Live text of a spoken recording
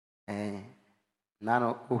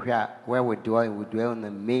Now, where we dwell on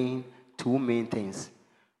the two main things.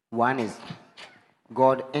 One is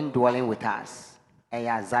God indwelling with us.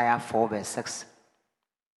 Isaiah 4 verse 6.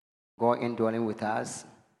 God indwelling with us.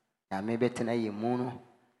 And maybe tonight you moon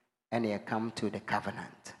and you come to the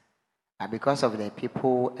covenant. And because of the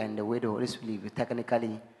people and the way the Holy Spirit live,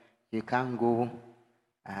 technically you can't go.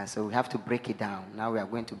 So we have to break it down. Now we are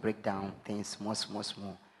going to break down things small.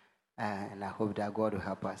 And I hope that God will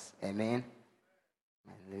help us. Amen.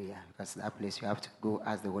 Hallelujah. Because that place you have to go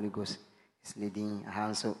as the Holy Ghost is leading.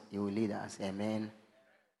 And so He will lead us. Amen.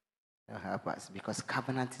 He will help us. Because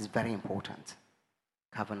covenant is very important.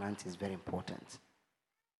 Covenant is very important.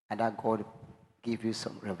 And that God give you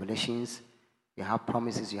some revelations. You have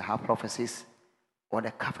promises, you have prophecies. Or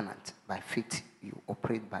the covenant. By faith, you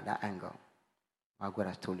operate by that angle. What God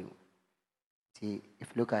has told you. See,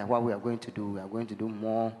 if you look at what we are going to do, we are going to do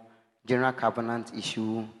more general covenant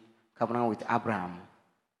issue, covenant with Abraham.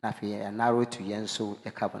 Narrow to Yenso, the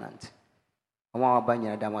covenant.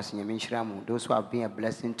 Those who have been a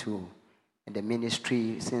blessing to the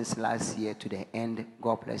ministry since last year to the end,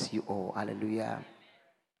 God bless you all. Hallelujah.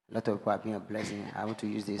 A lot of people have been a blessing. I want to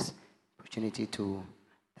use this opportunity to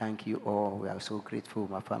thank you all. We are so grateful.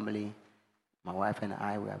 My family, my wife and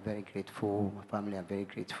I, we are very grateful. My family are very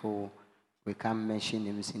grateful. We can't mention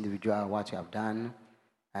them as individual what you have done.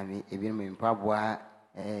 I mean, even in Papua,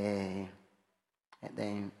 and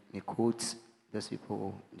then we quote those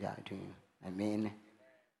people they are doing. I mean,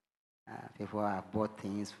 people have bought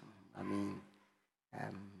things. I mean,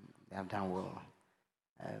 they have done well.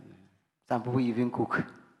 Some people even cook.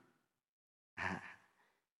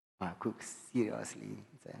 Cook seriously.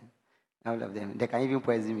 All of them. They can even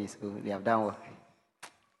poison me, so they have done well.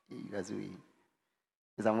 Because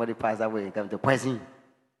somebody pass away, come to poison.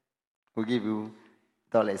 We'll give you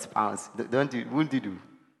dollars, pounds. Won't you do?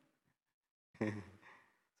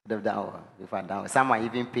 They've done well. Before done well. Some are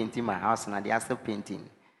even painting my house now. They are still painting.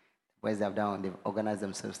 Boys have done, they've organized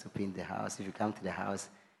themselves to paint the house. If you come to the house,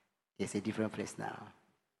 it's a different place now.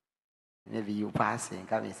 Maybe you pass and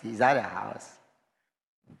come and see, is that a house?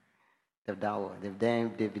 They've done well.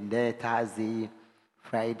 They've been there Thursday,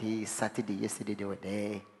 Friday, Saturday, yesterday they were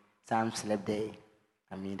there. Some slept there.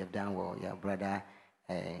 I mean, they've done well. Your brother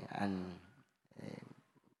and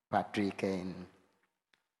Patrick and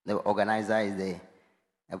the organizer is there.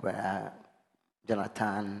 Brother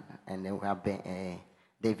Jonathan, and then we have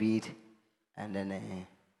David, and then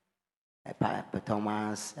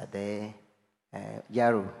Thomas there.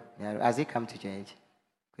 Yaru, as he come to church,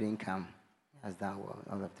 couldn't come. As that well,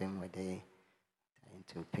 all of them were there trying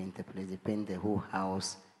to paint the place. They paint the whole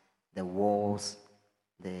house, the walls,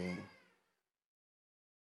 the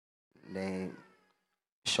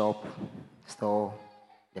shop, store.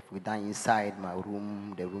 They've done inside my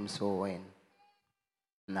room, the room so and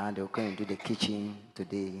now they're going to do the kitchen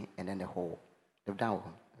today and then the hall. They've done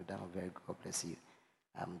well. They've done very good. God bless you.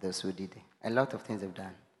 Those who did a lot of things they've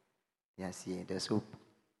done. Yes, yeah. Those who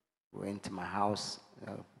went to my house,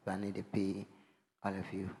 planning to pay all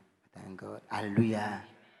of you. Thank God. Hallelujah.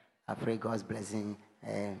 I pray God's blessing.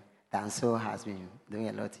 Danso has been doing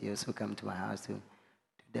a lot. He also come to my house to do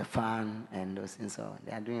the fun and those things. So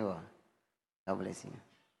they are doing well. God bless you.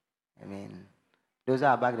 Amen. Those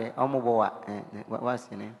are back there. What's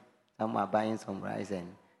your name? Some are buying some rice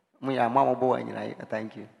and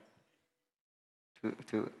thank you.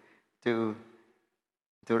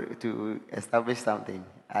 To establish something.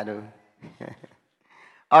 I don't.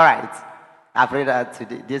 All right. I pray that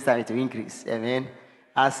today, this time it will increase. Amen.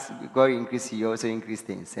 As God increase, you also increase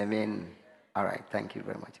things. Amen. All right. Thank you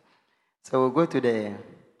very much. So we'll go to the.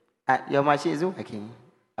 Your machine is working.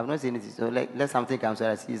 I've not seen it. So let something come so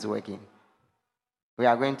I see it's working. We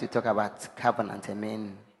are going to talk about covenant.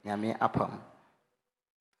 Amen. Amen. Upon.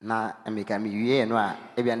 Now, I make a year no.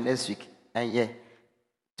 Maybe next week. And yeah,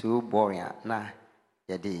 too boring. Now,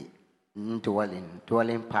 yeah, the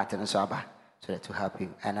dwelling pattern so that to help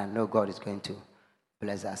you. And I know God is going to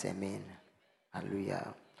bless us. Amen.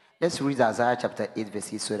 Hallelujah. Let's read Isaiah chapter 8,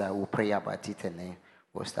 verse 8 so that we'll pray about it and then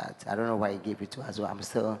we'll start. I don't know why he gave it to us. So I'm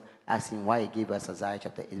still asking why he gave us Isaiah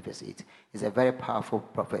chapter 8, verse 8. It's a very powerful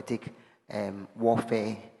prophetic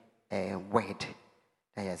warfare word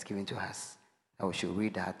that he has given to us. And we should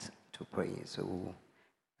read that to pray. So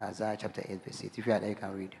Isaiah chapter 8, verse 8. If you are there, you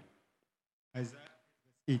can read. Isaiah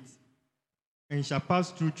 8. And it shall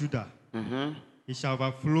pass through Judah. Mm-hmm. It shall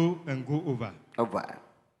overflow and go over.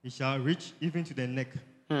 It shall reach even to the neck.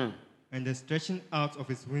 And the stretching out of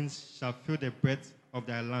his wings shall fill the breadth of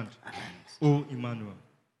thy land. O Emmanuel.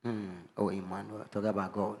 O Emmanuel. Talk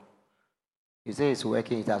about God. You say it's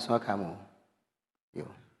working, it has not come.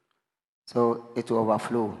 So it will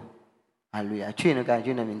overflow. Hallelujah. Chino ka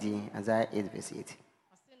juna minti Isaiah 8 verse 8.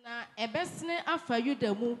 Ebesine afa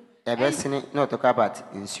Yuda mu. Ebesine no talk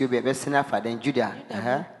about nsuo be ebesine afa den Judah.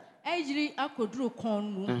 Ejiri akoduru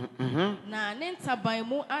kon mu. Na ne ntaban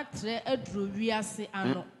mu atre aduru wiase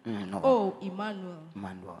ano. Oh, Emmanuel.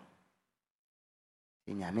 Emmanuel.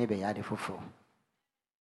 Nyame be yade foforo.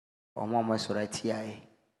 Omo sora tiae.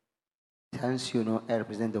 Since you know,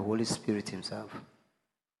 represent the Holy Spirit himself.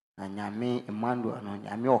 And Nyame Emmanuel no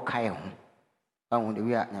Nyame okae ho. When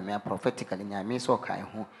we are Nyame prophetically Nyame so okae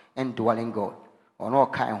ho and dwelling God. Or no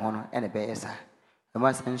okae ho no and be esa. The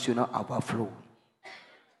man since you know overflow.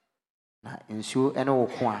 Na nsuo ene wo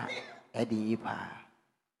ko a e de yi pa.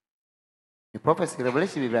 The prophecy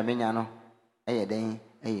revelation be bramenya no eye den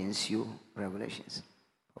eye nsuo revelations.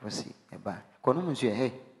 Prophecy eba. Kono nsuo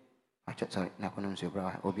hey. Sorry, na kono nsuo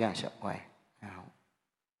bra obi ansha why.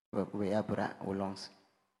 We abra longs.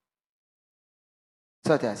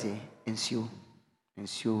 So that I say nsuo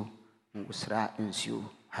usra nsuo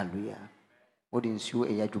hallelujah. What nsuo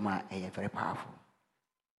e yadwuma e very powerful.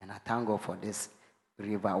 And I thank God for this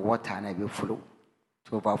river water and it will flow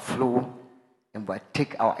to overflow and will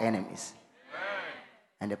take our enemies.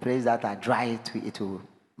 And the place that are dry it will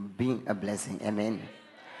be a blessing. Amen.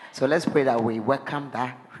 So let's pray that we welcome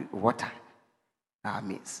that water in our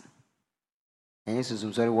midst. And this is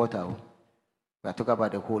some water. We are talking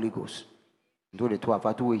about the Holy Ghost. Do the two of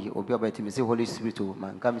us to obey about him. Say Holy Spirit,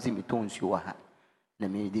 man, come see me tones you are. Let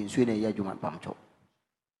me the swing a yajuman pamcho.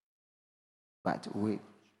 But we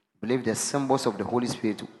believe the symbols of the Holy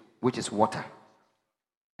Spirit, which is water.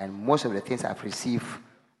 And most of the things I've received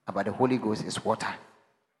about the Holy Ghost is water.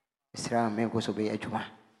 That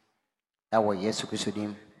was Jesus Christ.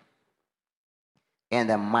 In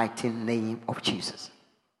the mighty name of Jesus.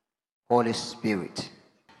 Holy Spirit,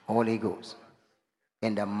 Holy Ghost.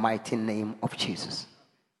 In the mighty name of Jesus.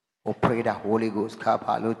 O pray the Holy Ghost.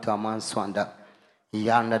 Kapaluta manswanda.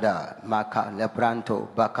 Yandada maka lebranto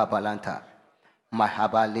bakabalanta.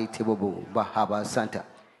 Mahaba litibubu bahaba santa.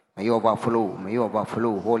 May you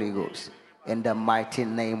overflow, Holy Ghost. In the mighty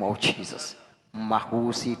name of Jesus.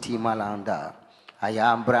 Mahusi timalanda.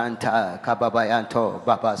 Ayam branta kababayanto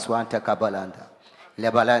baba swanta kabalanda.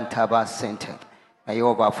 Lebalanta basente. May you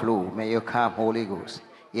overflow. May you come, Holy Ghost.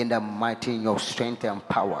 In the mighty name of strength and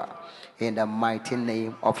power. In the mighty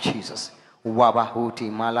name of Jesus. Wabahuti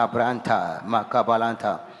malabranta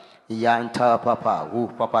makabalanta. Yanta papa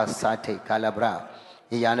papa sante kalabra.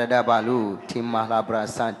 Yanada balu timalabra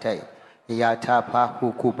sante. Yatapa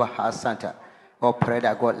hukubaha santa. Oh, pray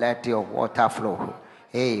that God let your water flow.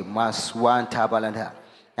 Hey, maswanta balanta.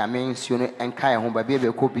 That means you know enkai home baby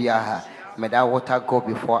kubiaha. May that water go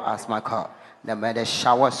before us, my God. May the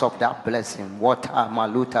showers of that blessing, water,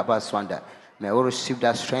 maluta baswanda. May we receive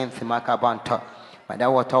that strength, makabanta. May that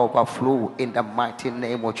water overflow in the mighty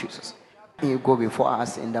name of Jesus. You go before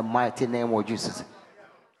us in the mighty name of Jesus.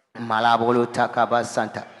 Malabolo takaba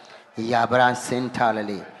santa. Yabran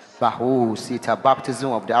sentalele. Bahu sita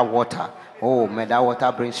baptism of that water. Oh, may that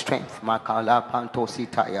water bring strength. Makala panto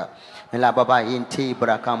sitaya. La baba inti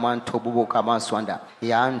brakaman tobubu kamaswanda.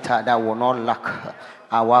 Yanta that will not lack.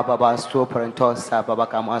 Awa baba stoprentosa baba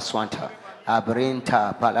kamaswanta.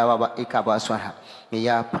 Abrinta palababa ikabaswanta.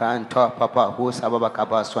 Ya pranto papa husa baba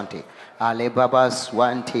kabaswante. Ale baba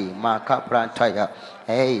swanti maka prantaya.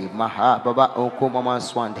 Hey maha baba okumama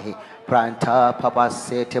swante. Pranta papa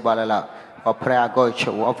sete balala. O prayer God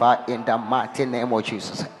show over in the mighty name of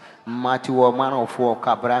Jesus. Matthew man of war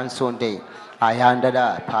Cabran Sunday. Ayanda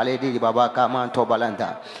da Paledi Baba Kamanto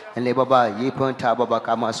Balanda. And Le Baba Yipunta Baba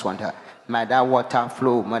Kamaswanda. May that water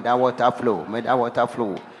flow, may that water flow, may that water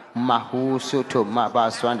flow. Mahu Suto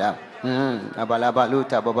Mabaswanda.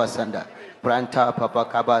 Abalabaluta Baba Sanda. Pranta Papa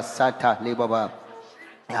Kabasata Le Baba.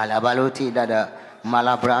 Alabaluti Dada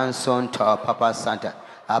Malabran Sonto Papa Santa.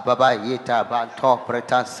 Ababa Yita Banto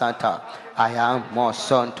Preta Santa. I am more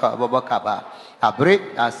son to Ababakaba. A break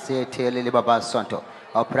as say Telly Baba Santo.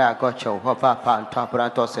 Or prayer gocho, Hova Panto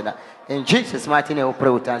Brantosena. In Jesus' mighty name, we pray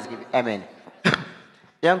with thanksgiving. Amen.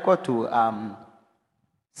 Then go to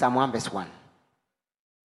Psalm 1 verse 1.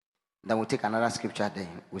 Then we'll take another scripture there.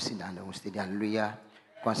 We'll sit down and we'll study hallelujah.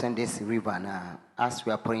 Concerning this river now. As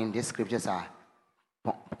we are praying, these scriptures are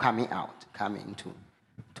coming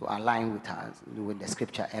to align with the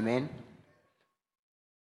scripture. Amen.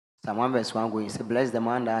 Psalm 1 verse 1 going, say, bless the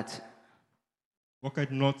man that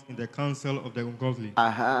walketh not in the counsel of the ungodly,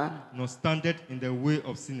 nor standeth in the way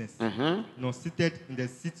of sinners, nor sitteth in the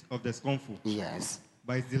seat of the scornful. Yes.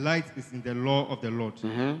 But his delight is in the law of the Lord,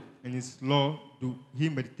 and his law do he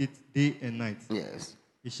meditate day and night. Yes.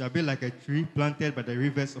 He shall be like a tree planted by the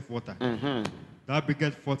rivers of water, that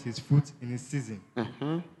bringeth forth his fruit in his season.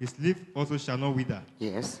 His leaf also shall not wither.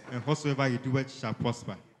 Yes. And whatsoever he doeth shall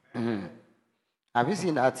prosper. Have you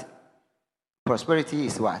seen that prosperity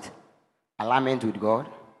is what? Alignment with God.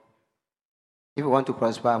 If you want to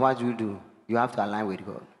prosper, what do? You have to align with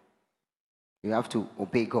God. You have to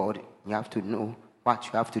obey God. You have to know what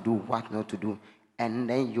you have to do, what not to do. And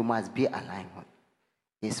then you must be aligned.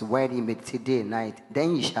 His word you meditate day and night.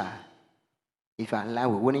 Then you shall. If you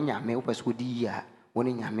align with one in your me, open with the one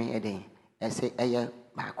in your me a day. I say,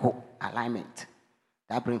 alignment.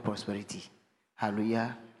 That brings prosperity.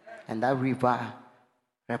 Hallelujah. And that river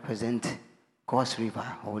represents God's river,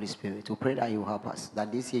 Holy Spirit. We pray that you help us.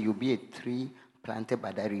 That this year you'll be a tree planted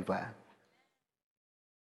by that river.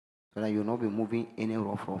 So that you'll not be moving any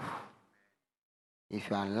rough. If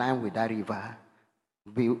you are in line with that river,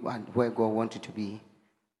 be where God wants you to be,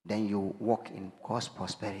 then you walk in God's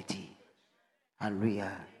prosperity.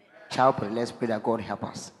 Hallelujah. Child, let's pray that God help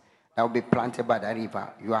us. That will be planted by that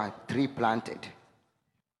river. You are tree planted.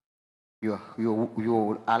 You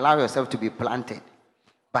allow yourself to be planted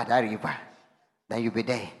by that river. Then you'll be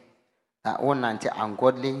there. That one anti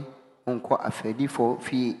ungodly, unko afedi for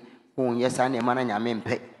fee, yes, I am.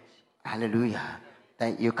 Hallelujah.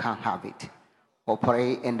 Then you can have it. Or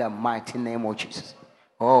pray in the mighty name of Jesus.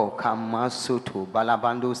 Oh, Kamasutu,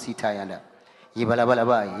 Balabando Sitayanda,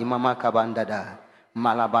 Ibalabalaba, Imama Kabandada,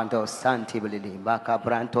 Malabando Santibili,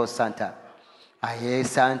 Bakabranto Santa, Aye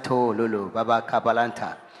Santo Lulu, Baba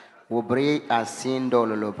Kabalanta, Ubre Asindo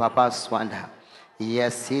Lulu, Papa Swanda,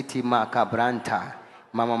 Yes City Makabranta,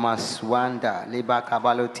 Mama Swanda, Liba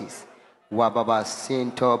Kabalotis, Wababa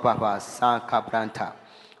Sinto Papa San Kabranta,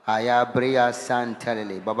 Ayabria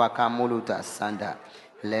Santelele, Baba Kamuluta Sanda.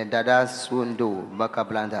 Le dada sundu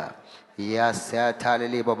bakablanda ya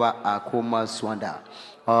satalele baba akuma swanda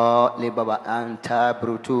o le baba anta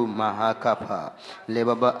brutu mahakapa le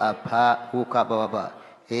baba apa ukababa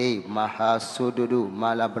hey mahasududu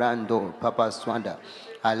malabrando papa swanda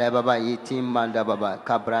ale baba yitimanda baba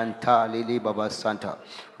kabranta lili baba santa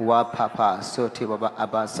wa papa soti baba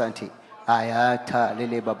abasanti Ayata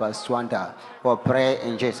Lily Baba Swanda. For pray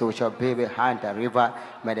in Jesus, we shall be behind the river.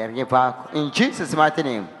 May the river in Jesus' mighty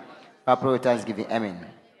name. Papa thanksgiving. Amen.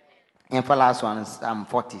 And for last one, Psalm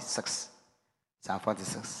 46. Psalm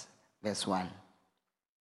 46, verse 1.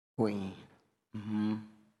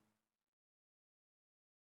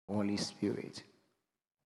 Holy Spirit.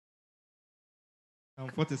 Psalm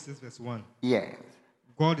 46, verse 1. Yes.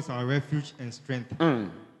 God is our refuge and strength.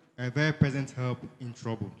 A very present help in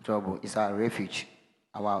trouble. Trouble is our refuge.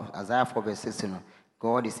 Our Isaiah 4 verse 16.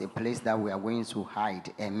 God is a place that we are going to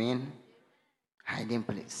hide. Amen. Hiding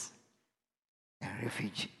place. A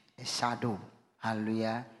refuge. A shadow.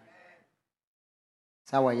 Hallelujah.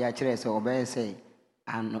 So what you say obey say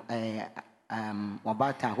and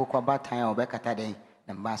about time obekata den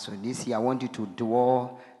the so this year I want you to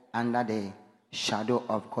dwell under the shadow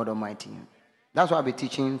of God Almighty. That's what I'll be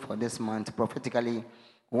teaching for this month prophetically.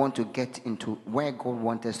 We want to get into where God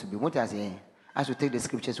wants us to be. What I say, as we take the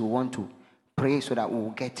scriptures, we want to pray so that we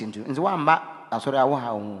will get into. And so we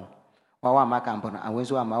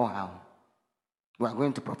are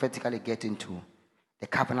going to prophetically get into the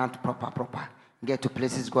covenant proper. Get to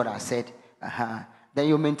places God has said. Then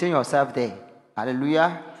you maintain yourself there.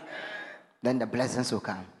 Hallelujah. Then the blessings will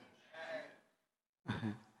come.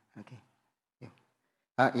 Okay.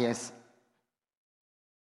 Yes.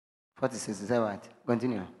 46, is that right?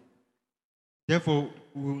 Continue. Therefore,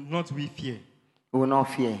 will not we fear? We will not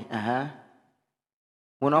fear.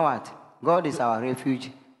 We know what? God is our refuge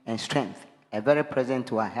and strength, a very present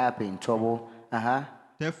to our help in trouble.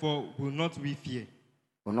 Therefore, will not we fear?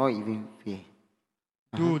 We will not even fear.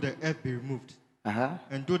 Though the earth be removed,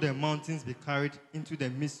 and though the mountains be carried into the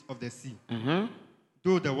midst of the sea,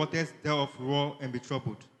 though the waters thereof roar and be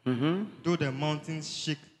troubled, though the mountains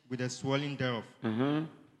shake with the swelling thereof.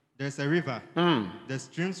 There is a river, the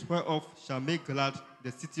streams whereof shall make glad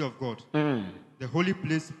the city of God, the holy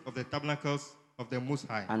place of the tabernacles of the Most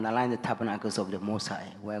High. Underline the tabernacles of the Most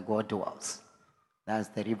High, where God dwells. That's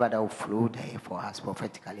the river that will flow there for us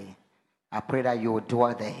prophetically. I pray that you will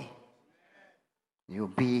dwell there. You'll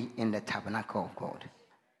be in the tabernacle of God.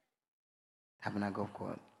 Tabernacle of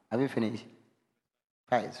God. Have you finished?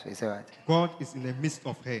 Right, so say what? God is in the midst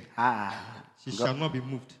of her. She shall not be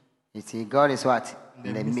moved. You see, God is what?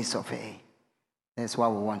 In the midst of her. That's what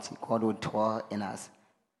we want. God will dwell in us.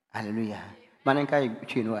 Hallelujah. God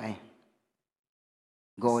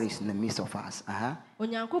is in the midst of us.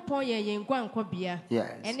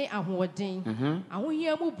 Yes.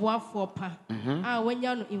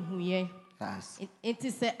 It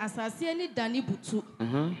is a assassin Dani Butu.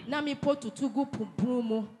 Nami potutu gu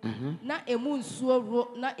pumprumu. Na emun suo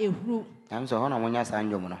na ehru. I'm so on when you're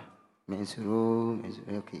saying,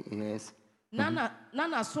 okay, yes.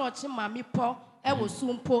 Nana swatch mammy po, ewo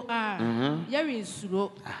sumpo yerin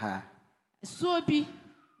suro. So be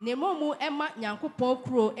Nemomu Emma Yankupo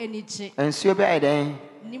Crow energy. And so by then,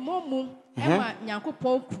 Nemomu Emma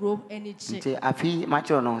Yankupo Crow energy. I feel much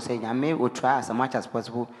on saying I may will try as much as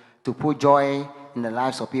possible to put joy in the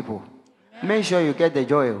lives of people. Make sure you get the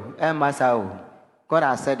joy. Emma God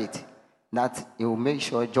has said it that He will make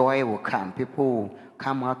sure joy will come. People will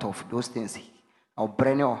come out of those things. Or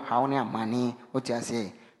brain or how money, what you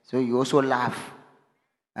say. So you also laugh.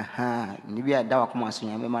 Maybe I doubt come on.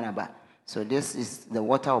 So this is the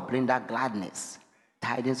water will bring that gladness,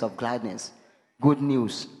 tidings of gladness, good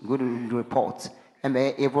news, good reports. And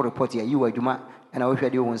every report here, you are Juma, and I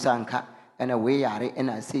wish you one sanka, and away are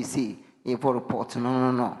and I say, every report.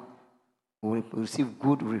 No. We receive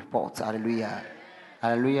good reports. Hallelujah.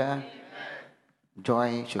 Hallelujah.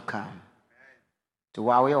 Joy should come. So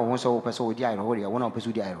while we are also person with the iro, one of us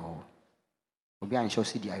with the iro. We'll be unsure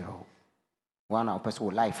see the iro. One of us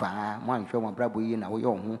will life, one show my brother in our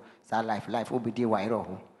own life will be the wire.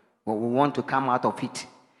 But we want to come out of it.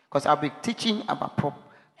 Because I'll be teaching about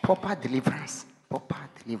proper deliverance. Proper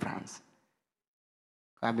deliverance.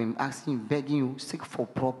 I've been asking, begging you, seek for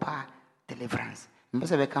proper deliverance.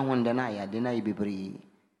 Deny be brave.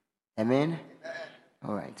 Amen?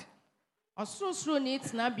 All right. So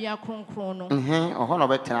needs not be a chrono.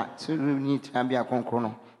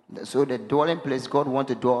 So the dwelling place God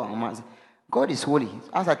wants to dwell among us. God is holy.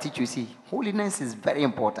 As I teach you, see, holiness is very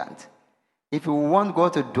important. If you want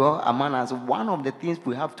God to dwell among us, one of the things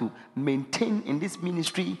we have to maintain in this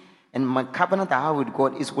ministry and my covenant I have with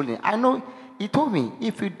God is holiness. I know He told me,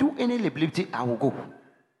 if you do any liberty, I will go.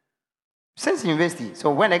 Since university.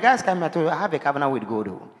 So when the guys come, I told you, I have a covenant with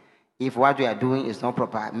God. If what we are doing is not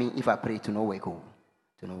proper, I mean, if I pray to no work,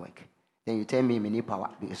 to no work, then you tell me we need power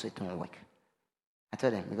because it won't work. I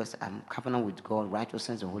tell them, because I'm covenant with God,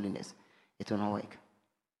 righteousness and holiness. It will not work.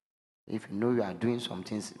 If you know you are doing some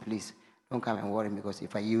things, please don't come and worry me, because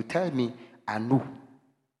if you tell me, I know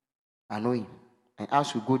Him. And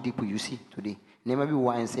as you go deeper, you see today. Never be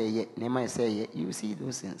one say yet, never say yet. You see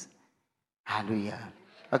those things. Hallelujah.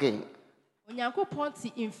 Okay. Onyankopon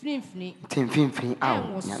infini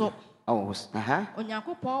out.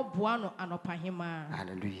 Onyankopon buano anopahema.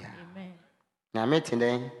 Hallelujah. Amen. Now meeting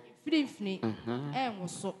then. Infini.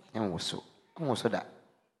 So that.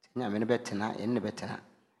 I mean, better.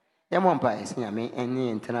 Yamampa is any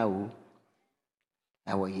internal.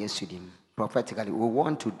 Our yes to him prophetically. We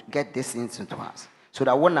want to get this into us so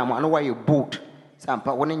that one I know why you boat. Some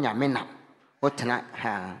part one in your men. What tonight?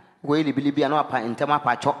 Where you believe you are not in Tama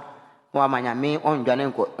Pacho. Or my yame on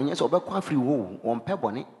Janenko. And yes, over quite free wool on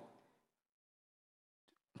Pebonny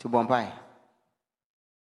to Bombay.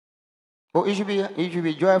 Oh, you should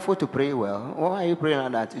be joyful to pray well. Why are you praying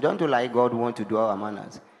like that? You don't like God want to do our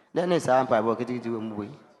manners. Then it's a Bible getting to a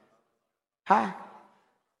movie. Ha!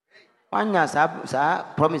 One year, sir,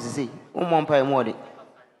 promise to see. One pay more.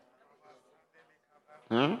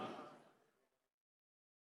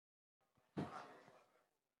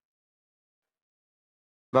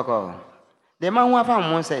 Because the man who I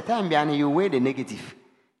found once said, time behind you weigh the negative.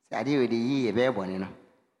 I deal with the year, very one.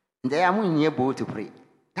 They are moving able to pray.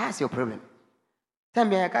 That's your problem. Time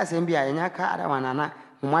behind I can't say, be a car, one, and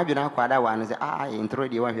who might be not quite one and say, I intro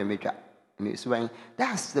the one for me.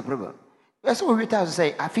 That's the problem. That's what we tell to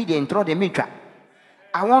say, I feed the intro the mitra.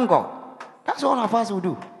 I want God. That's all of us will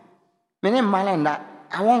do. My name Malanda,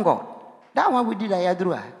 I want God. That's what we did I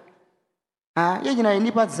drew. You know,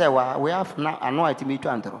 any part say, we have now anointed me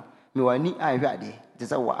to enter. Me wa ni I ready. They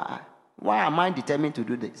say, why am I determined to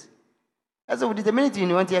do this? As of determined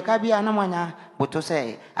in one tia cabia no mana, but to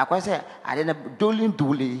say, I quite say, I didn't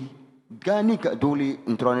dully, Ganica dully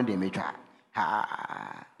intro the mitra.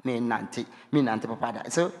 Me nante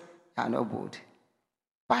papa. So I know board.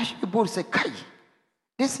 But the board say, Kai,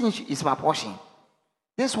 this thing is my portion.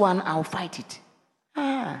 This one I'll fight it.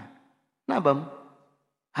 Nabam.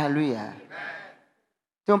 Hallelujah.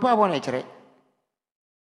 Don't pay one actually.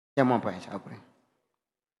 Yamon pa.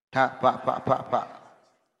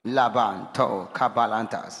 Laban to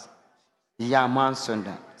Kabalantas. Yaman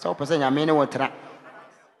Sunda. So person Yamene water.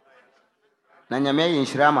 Nanyame in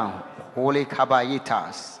Shrama. Holy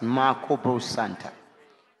Caballitas, Marco Bro Santa,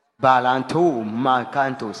 Balanto,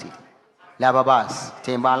 Marcanto City, Lababas,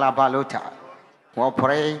 Timbala Balota. We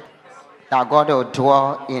pray that God will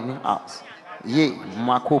dwell in us. Ye,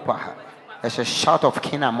 Makupa, there's a shout of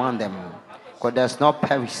king among them. Because there's no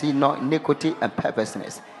see no iniquity and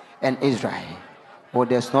perverseness in Israel. Or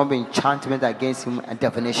there's no enchantment against him and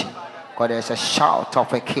divination. Because there's a shout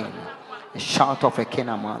of a king. A shout of a king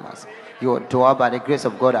among us. You adore by the grace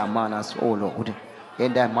of God among us, oh Lord.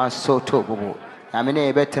 In that man so to bobo.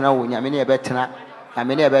 Yamine betena, Yamine betena,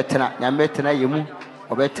 Yamine betena, Yametena yimu,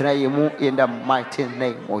 or betena yimu in the mighty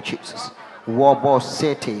name of Jesus. Warbo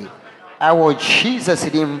City. I will Jesus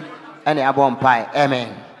in him and a bomb pie.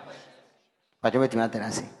 Amen. But wait a minute, I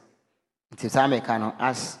say. It is I can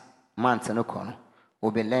ask months and no corner.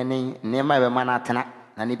 Will be learning near my man atana,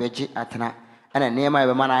 and Ibeji atana, and a near my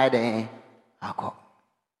man I day. I call.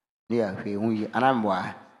 Near we and I'm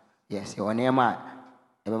why. Yes, you are near my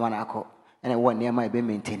every man I call, and I want near my be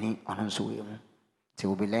maintaining on so will. So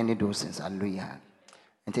we'll be learning those things. Hallelujah.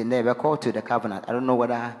 Until they were called to the covenant. I don't know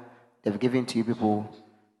whether they've given to you people.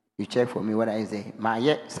 You check for me whether is there. My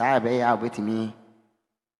yet, say, I'll with me.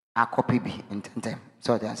 I copy be in time.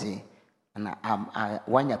 So they say, and I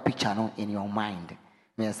want your picture no, in your mind.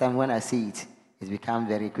 When I see it, it's become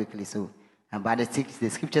very quickly so. And by the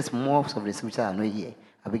scriptures, most of the scriptures are not here.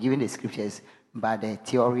 I'll be giving the scriptures, but the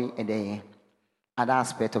theory and the other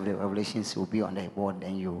aspect of the revelations will be on the board.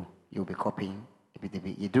 Then you'll be copying.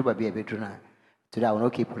 You do be a bit now. Today I will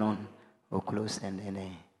not keep on or close, and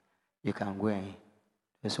then you can go and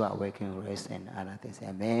those who are working, rest and other things.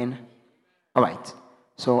 Amen. All right.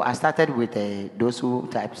 So I started with those who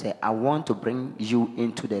type say, I want to bring you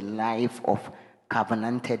into the life of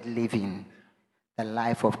covenanted living. The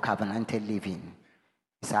life of covenanted living.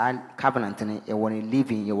 It's a covenant, you want to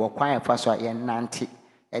live in, you walk quiet first, so you're nanti,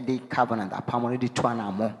 a covenant, a palm already 2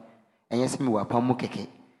 and more. And yes, me were palmukeke.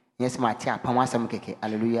 Yes, my tea, palmasam keke.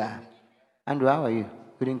 Hallelujah. Andrew, how are you?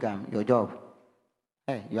 You didn't come, your job.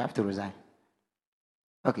 Hey, you have to resign.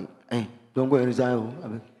 Okay, hey, don't go and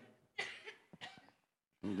resign.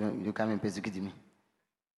 You come and persecute me.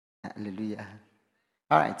 Hallelujah.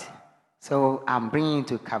 All right. So I'm bringing you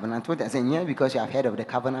to covenant. What I say, yeah, because you have heard of the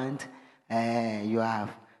covenant,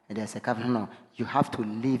 there's a covenant. No, you have to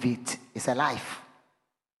live it. It's a life.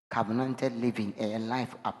 Covenanted living, a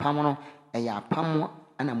life. A pamono, a pamo,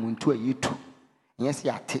 and a muntu a yitu. Yes,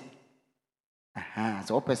 yate.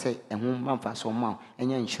 So open say, a woman for so long,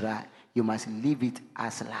 and you must live it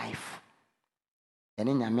as life. And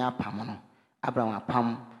in your pamono.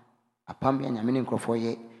 Abraham apam ya nyame ne nkrofo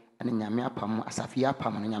ye ane nyame apam asafia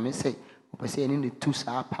apam no nyame se opese ni ne tu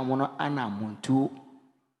sa apam no ana montu.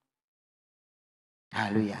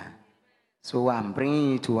 Hallelujah. So I'm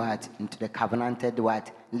bringing you to what? Into the covenanted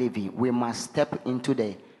what? Living. We must step into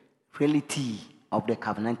the reality of the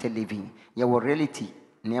covenanted living. Your reality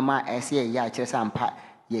nema ese ya chese ampa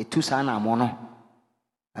ye tu sa na mono.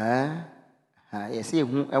 Yes, see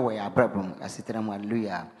who ever ya brabum asitram.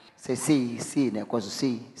 Hallelujah. See,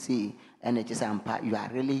 and it is you are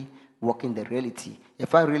really walking the reality.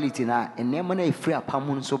 If I reality now, and name a free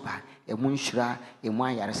apamun sopa, a moonshra, a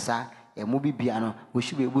moyarsa, a movie piano, we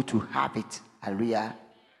should be able to have it. Hallelujah.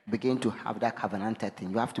 Begin to have that covenanted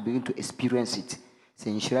thing. You have to begin to experience it.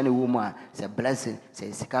 Say, Shirani woman, say, blessing,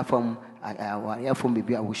 say, Sika from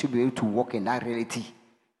we should be able to walk in that reality.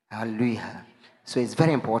 Hallelujah. So it's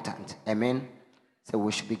very important. Amen. So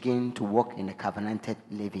we should begin to walk in the covenanted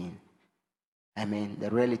living. Amen.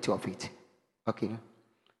 The reality of it. Okay.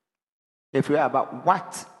 If we are about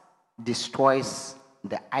what destroys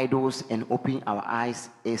the idols and open our eyes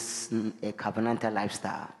is a covenantal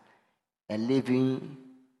lifestyle. A living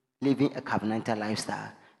a covenantal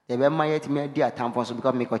lifestyle. The Bema me dear time for so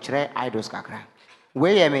because me coach idols kakra.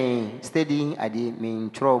 Where I may studying at the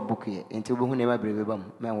main throw book here until we never bring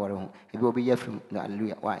them. Man, worry. It will be here from the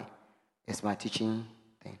hallelujah. Why? It's my teaching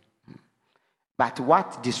thing. But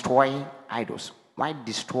what destroy idols? Why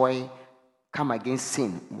destroy, come against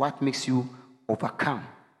sin? What makes you overcome?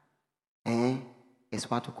 It's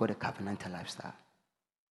what we call the covenantal lifestyle.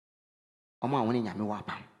 Oma woni nyame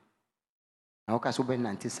wapam. Na woka so be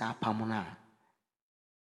nante sa pam na.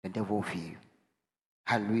 The devil fear you.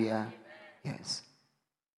 Hallelujah. Yes.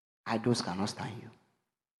 Idols cannot stand you.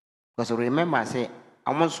 Because remember I say,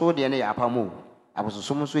 I want so the ya pam. I was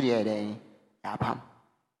so much the yapam.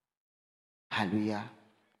 Hallelujah.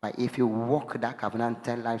 But if you walk that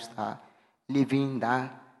covenantal lifestyle, living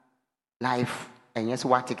that life, and yes,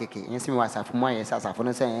 what take yes, me was a for my yes, as a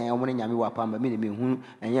for say, I want to yami wapam, me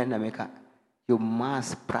and yan America. You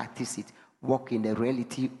must practice it. Walk in the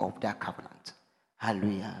reality of that covenant.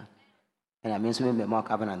 Hallelujah. And I mentioned the more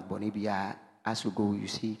covenant, Bonibia, as you go, you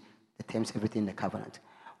see the terms, everything in the covenant.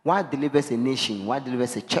 What delivers a nation, what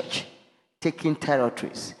delivers a church, taking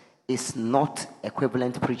territories is not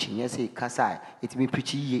equivalent preaching. Yes, Kasai, it means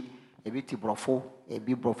preaching ebi ti brofo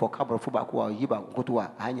ebi brofo ka brofo ba ko yi ba ko to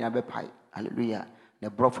a anya be pai. Hallelujah. The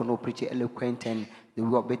brofo no preach eloquent and the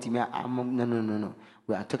way betimi no.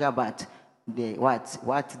 We are talking about the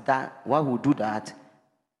what who do that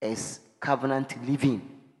is covenant living.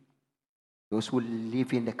 Those who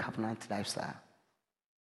live in the covenant lifestyle.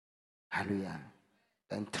 Hallelujah.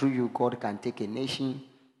 And through you, God can take a nation,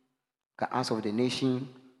 can answer the nation.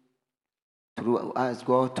 Through us,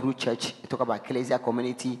 God, through church, talk about ecclesia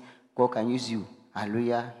community, God can use you.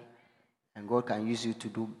 Hallelujah. And God can use you to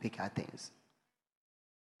do bigger things.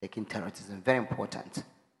 Taking terrorism, very important.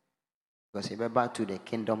 Because if you're back to the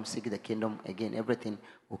kingdom, seek the kingdom again, everything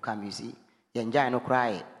will come easy. You enjoy no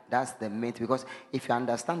cry. That's the main thing. Because if you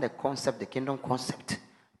understand the concept, the kingdom concept,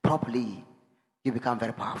 properly, you become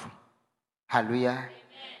very powerful. Hallelujah. Amen.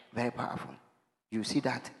 Very powerful. You see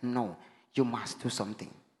that? No. You must do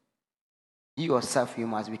something. You yourself, you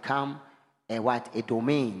must become a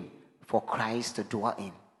domain for Christ to dwell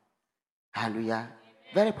in. Hallelujah.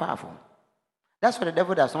 Amen. Very powerful. That's why the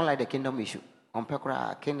devil does not like the kingdom issue. On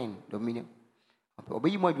pekra kenin dominion.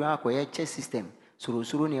 Obi mo dwa akoye chess system.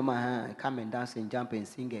 Suru nema come and dance and jump and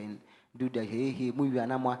sing and do the hey mu wi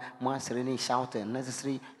na mo asere shout and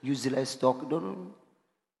necessary useless talk. Don't.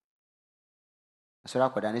 So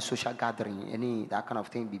that any social gathering, any that kind of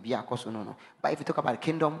thing, be a course no. But if you talk about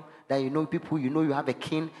kingdom, that you know people, you know you have a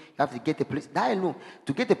king, you have to get a place. That I know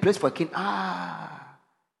to get a place for a king.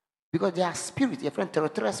 Because they are spirits, different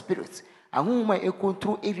territorial spirits, and who might go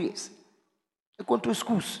through areas, go through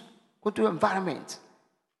schools, go through environments.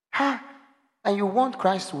 And you want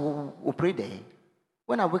Christ to operate there.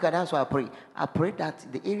 When I wake up, that's why I pray. I pray that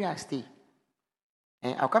the area I stay.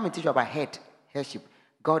 And I'll come and teach you about headship.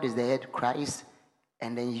 God is the head, Christ.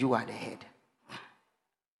 And then you are the head.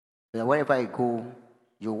 So wherever I go,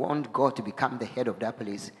 you want God to become the head of that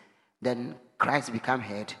place. Then Christ become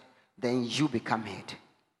head. Then you become head.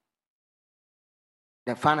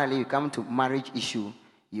 Then finally you come to marriage issue.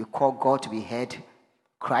 You call God to be head,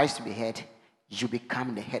 Christ to be head. You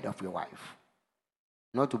become the head of your wife.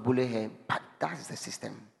 Not to bully her, but that's the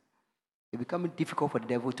system. It becomes difficult for the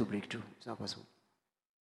devil to break through. It's not possible.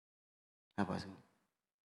 Not possible.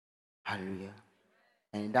 Hallelujah.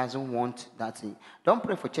 And it doesn't want that. Don't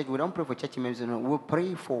pray for church. We don't pray for church members. No. We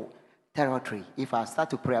pray for territory. If I start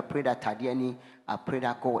to pray, I pray that Tadiani, I pray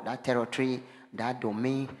that God, that territory, that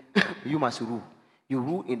domain, you must rule. You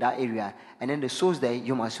rule in that area. And then the souls there,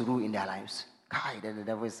 you must rule in their lives. Then the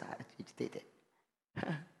devil is agitated.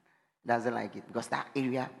 Doesn't like it. Because that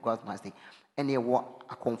area, God must take. Any what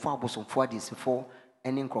a comfortable some for this for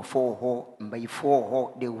any for by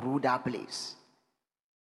for they rule that place.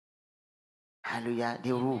 Hallelujah,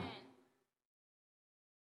 they rule.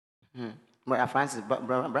 Brother Francis,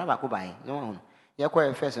 brother Bakubai, no one. You're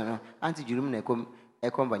quite first, no. Auntie Jurum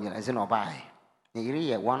Ecom Banyan as an obai.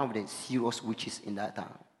 You're one of the serious witches in that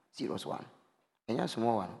town. Serious one. And you're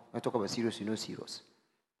small one. I talk about serious, you know, serious.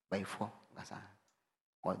 By 4,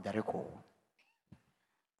 or the record.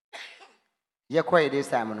 You're quiet this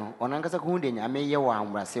time, no. On Ankasa Kundin, I may hear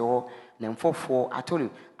one, I say, oh, then 4. I told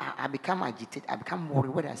you, I become agitated, I become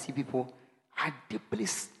worried when I see people are deeply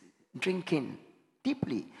drinking.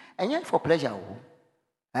 Deeply. And yet for pleasure.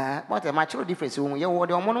 What a natural difference. You want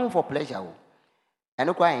the money for pleasure. And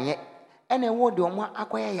no crying yet. And a word on one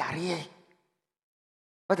acquire yare.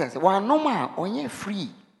 But I say, one no man on ye free.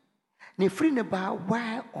 Ne free about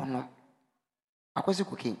why or no. I was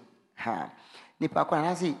cooking. Ne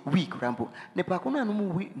pakuna say weak rambo. Ne pakuna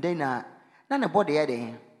no weak then none about the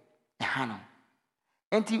other. Hano.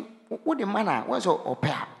 And what the manner was or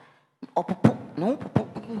pair. No,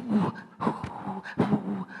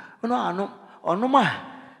 no ma.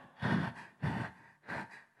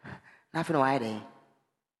 Nothing why they.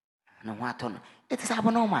 No what on. It is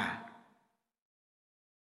abnormal.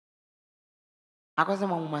 I got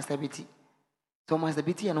some masturbity. So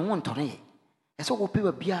masturbity and one tonne. And so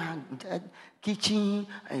people behind kitchen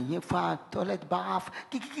and here for toilet bath.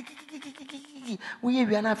 We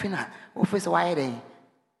are nothing. Office why they.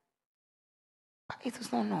 But it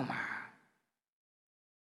is not normal.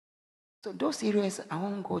 So those areas I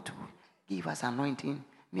won't go to give us anointing,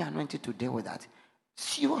 me anointed to deal with that.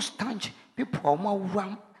 Serious touch, people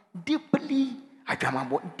run deeply. I dream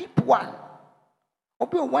about deep one.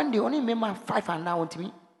 Obi one day only remember 5 and now want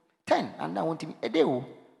me, 10 and now want me a day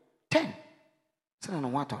 10. So no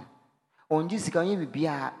what on. On this can be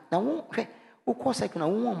a now who course I can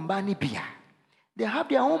won't ban beer. They have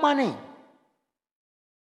their own money.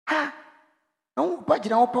 No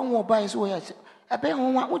budget open more buy so yes. I bet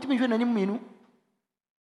on what me when any minute.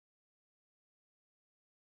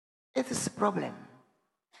 It is a problem.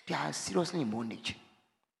 They are seriously in bondage.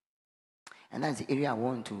 And that's the area I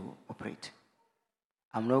want to operate.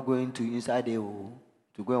 I'm not going to inside the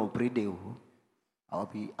to go and operate the I'll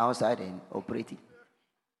be outside and operating.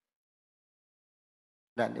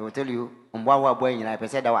 Then they will tell you, what boy in I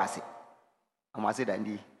said that was it. I'm going to say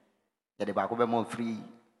that the back of more free.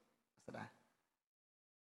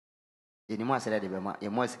 You must say that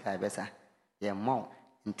you must have better. You're more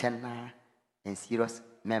internal and serious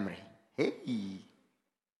memory. Hey.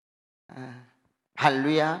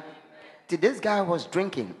 Hallelujah. This guy was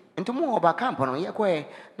drinking. And to more about camp on your way.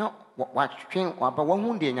 No, what train or about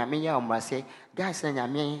 1 day, Yamia must say, guys, and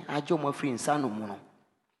Yami, I join my friend Sanumono.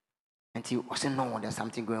 And he wasn't knowing there's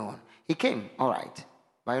something going on. He came, all right.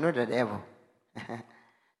 But you know the devil.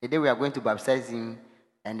 The day we are going to baptize him,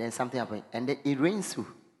 and then something happened. And then it rains through.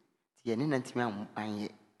 And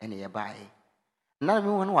you buy. Now, me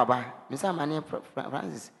one waba, Mr. Mania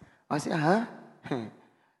Francis. I say, huh?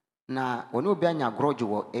 Now, when you be in your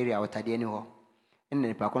graduate area or Tadiano, and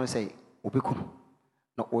then Pacono say, Ubikum.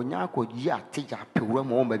 No, Onyako, ya, teacher, pure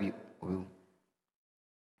more baby.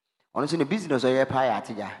 Honestly, the business of your pie,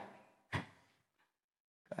 teacher.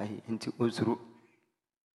 Into Usru.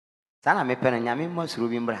 Sana me pen and Yami must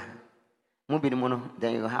rubimbra. Moving mono,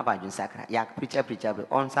 then you have a sacra. Yak preacher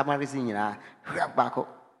on summarizing in a backo.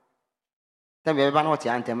 Tell me about what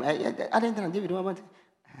you anthem. I didn't give you about it.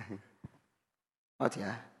 What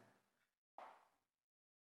ya?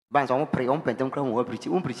 Bands on pray on pentum crown or pretty,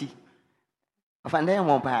 I find them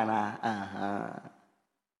one pana.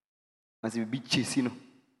 Must be chasing.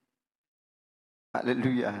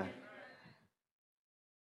 Hallelujah.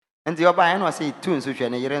 And the Oba was say two and such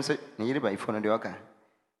and a year and so near by phone of the Oka.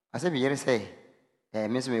 I said, you say,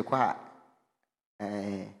 Miss Mekwa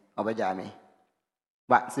Obajami.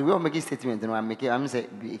 But the will make a statement and I'm making, I'm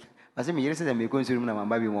saying, I said, you said, I'm going to remember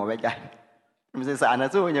my baby more better. Mrs.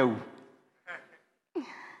 Anna, so you.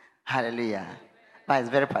 Hallelujah. But it's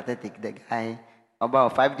very pathetic. The guy,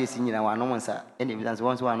 about 5 days in your no one, sir, and if that's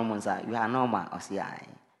once one woman, sir, you are normal or see.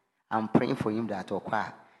 I'm praying for him that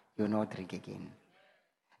you'll not drink again.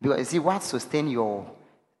 Because you see, what sustain your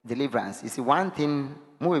deliverance? You see, one thing,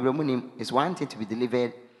 is one thing to be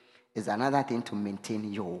delivered, is another thing to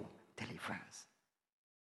maintain your deliverance.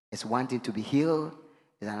 It's one thing to be healed,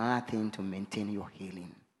 is another thing to maintain your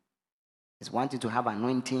healing. It's one thing to have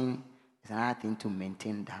anointing, is another thing to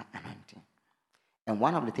maintain that anointing. And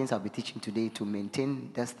one of the things I'll be teaching today to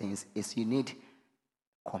maintain those things is you need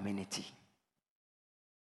community.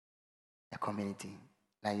 A community.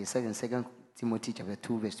 Like it says in 2 Timothy chapter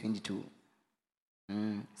 2, verse 22.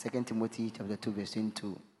 2 Timothy chapter 2, verse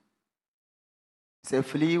 22. Say,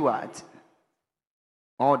 flee what?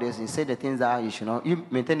 All this, you say the things that you should know. You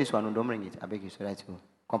maintain this one, don't bring it. I beg you, so that you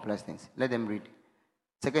complex things. Let them read.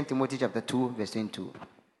 2 Timothy chapter 2, verse 22.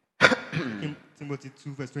 Timothy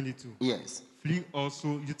 2, verse 22. Yes. Flee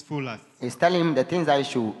also youthful lusts. He's telling him the things that you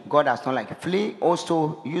should. God has not like. Flee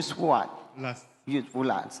also useful what? Lust. Youthful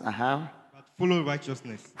lusts. But follow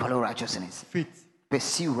righteousness. Follow righteousness. Faith.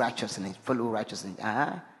 Pursue righteousness. Follow righteousness.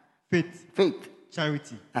 Faith.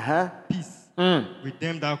 Charity. Peace. With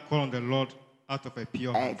them that call on the Lord out of a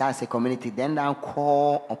pure heart. That's a community. Then thou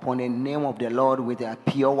call upon the name of the Lord with a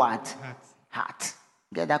pure what? Heart.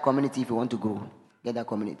 Get that community if you want to grow. Get that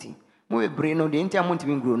community. We brain no the entire month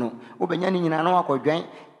being grown. No,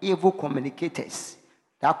 evil communicators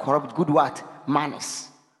that corrupt good what? Manners.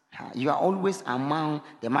 You are always among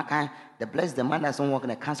the man, the blessed, the man that doesn't work in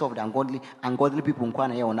the council of the ungodly people.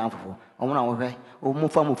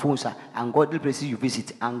 Ungodly places you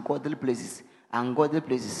visit, ungodly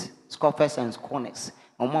places, scoffers and scorners.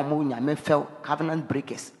 Covenant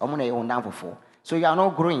breakers. So you are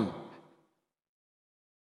not growing.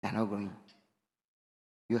 You are not growing.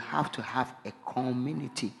 You have to have a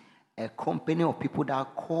community, a company of people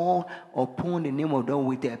that call upon the name of God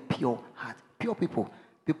with a pure heart. Pure people.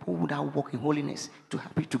 People who that walk in holiness to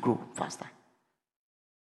help you to grow faster.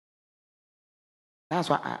 That's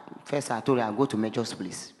why first I told you I'll go to Major's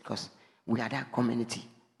place, because we are that community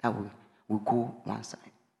that we go one side.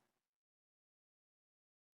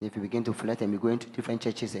 If you begin to flirt and you go into different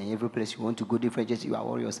churches and every place you want to go different churches, you are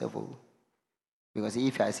worry yourself over. Because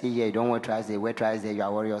if I say here you don't wear trousers, they wear trousers there, you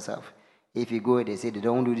are worry yourself. If you go, they say they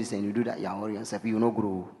don't do this and you do that, you are worry yourself. You will not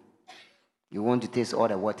grow. You want to taste all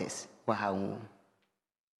the waters. Wow.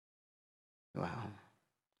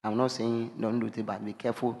 I'm not saying don't do it, but be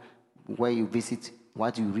careful where you visit,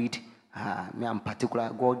 what you read. Me, I'm particular.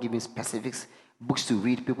 God give me specifics, books to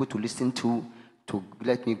read, people to listen to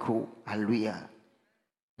let me grow. Hallelujah.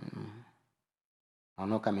 I'll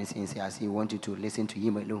not come and say, I say, you want you to listen to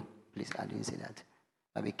him alone. Please, I didn't say that.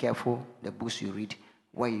 But be careful the books you read,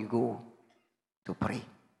 where you go to pray.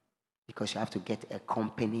 Because you have to get a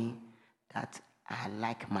company that are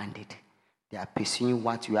like-minded. They are pursuing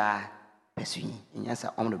what you are pursuing. And yes,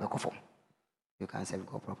 you can serve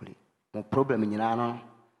God properly. No problem in your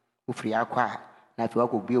free aqua. Now if you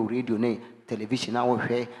go be radio, television, now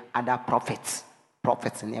we other prophets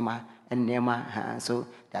in Nema and Nema. So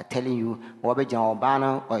they are telling you, Wabeja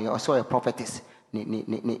Obana or also a prophetess.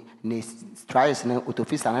 Ni tries na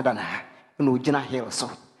utofisa another na no gina hill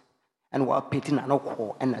so and what painting an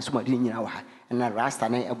oko and a small dinner and a rasta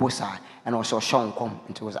na ebosa and also Sean come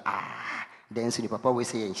and it was then see the papa we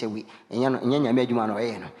say and we and yanya made you man or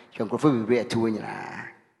you can go for be to win.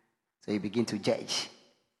 So you begin to judge,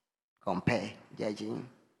 compare, judging.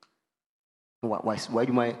 Why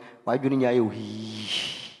do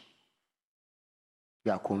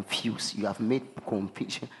you are confused? You have made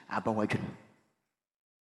confusion about what you know.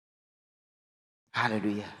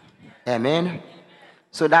 Hallelujah. Amen.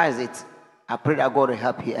 So that is it. I pray that God will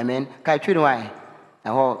help you. Amen. Can you know why?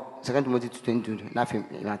 Second Timothy 2:22. Nothing.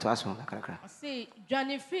 You want to ask one. Say,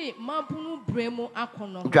 Johnny free, Mabunu Bremo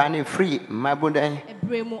Akono. Johnny free, Mabune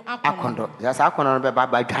Bremo Akono. That's Akono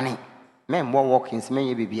by Johnny. Men more walkings,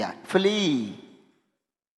 may be flee.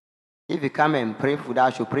 If you come and pray for that, I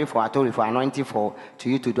should pray for authority for anointing for to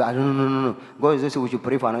you to do. No. God is also we should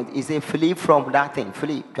pray for anointing. He say flee from that thing.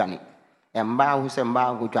 Flee, Johnny. Mba who say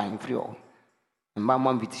mba go join free all. Mba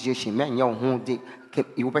mom invitation men young who de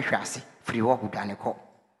you be free walk with Daniel.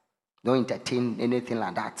 Don't entertain anything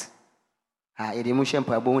like that. Emotion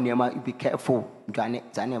be careful, Johnny.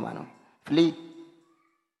 Flee.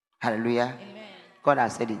 Hallelujah. Amen. God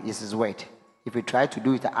has said it, this is word. If you try to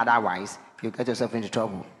do it otherwise, you get yourself into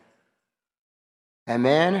trouble.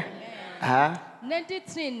 Amen.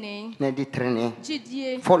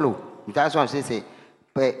 Training. Follow. That's what I say.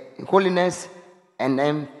 But holiness and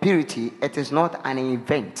then purity, it is not an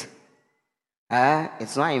event.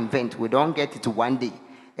 It's not an event. We don't get it one day.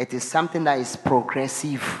 It is something that is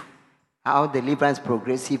progressive. How deliverance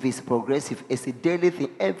progressive is progressive. It's a daily thing.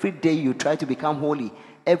 Every day you try to become holy.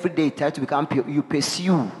 Every day you try to become pure. You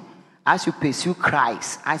pursue. As you pursue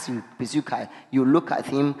Christ, you look at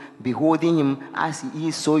him, beholding him as he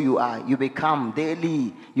is, so you are. You become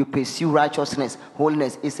daily. You pursue righteousness,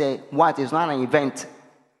 holiness. It's it's not an event.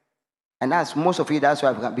 And that's most of you, that's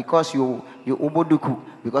why, because you uboduku,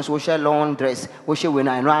 because we share long dress, we share when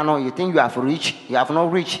I know, you think you have reached, you have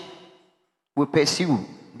not reached. We pursue.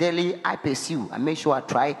 Daily, I pursue. I make sure I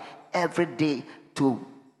try every day to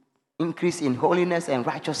increase in holiness and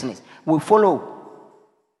righteousness. We follow.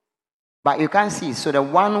 But you can't see. So the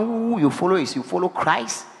one who you follow is you follow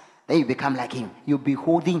Christ, then you become like him. You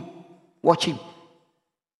behold him, watch him.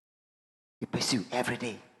 You pursue every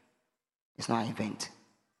day. It's not an event.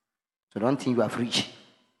 So don't think you have reached.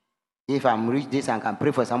 If I'm reached this and can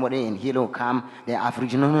pray for somebody and he'll come, then I've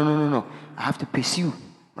reached. No. I have to pursue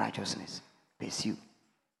righteousness. Pursue.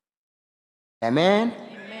 Amen?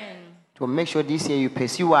 Amen. To make sure this year you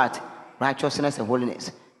pursue what? Righteousness and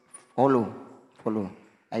holiness. Follow.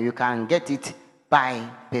 And you can get it by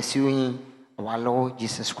pursuing our Lord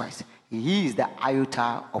Jesus Christ. He is the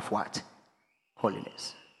iota of what?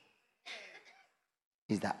 Holiness.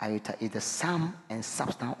 Is the iota, is the sum and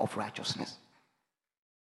substance of righteousness.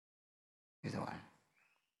 Is the one.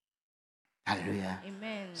 Hallelujah.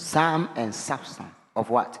 Amen. Sum and substance of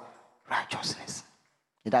what? Righteousness.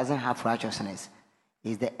 It doesn't have righteousness.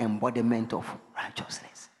 It's the embodiment of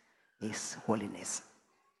righteousness. It's holiness.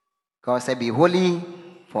 God said, be holy,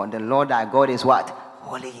 for the Lord our God is what?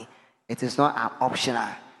 Holy. It is not an optional.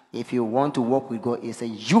 If you want to walk with God, it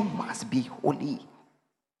says you must be holy.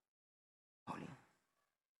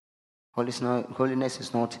 Holiness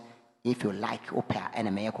is not if you like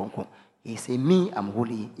he say me, I'm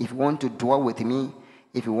holy. If you want to dwell with me,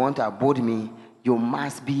 if you want to abode me, you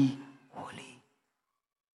must be holy.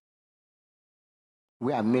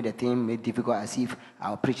 We have made the thing made difficult as if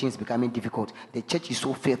our preaching is becoming difficult. The church is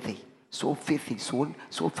so filthy, so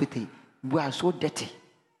filthy. We are so dirty.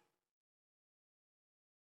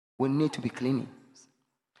 We need to be cleaning.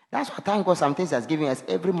 That's why thank God some things has given us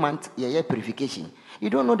every month year purification. You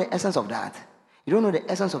don't know the essence of that. You don't know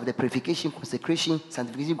the essence of the purification, consecration,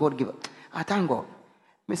 sanctification God gave us. I thank God.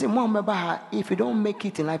 I say, Mom, if you don't make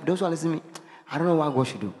it in life, those who listen to me, I don't know what God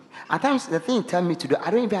should do. At times the thing tell me to do,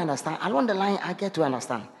 I don't even understand. Along the line, I get to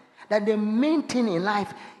understand that the main thing in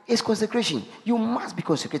life is consecration. You must be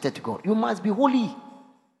consecrated to God. You must be holy.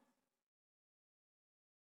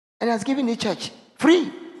 And has given the church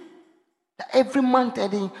free. Every month,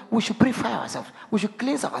 we should purify ourselves. We should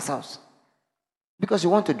cleanse ourselves. Because you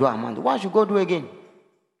want to do a month. Why should God do again?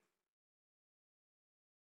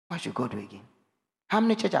 Why should God do again? How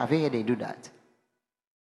many churches have heard they do that?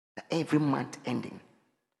 that every month ending,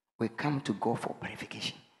 we come to God for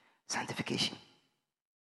purification, sanctification,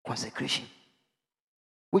 consecration,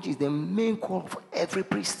 which is the main call for every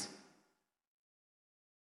priest.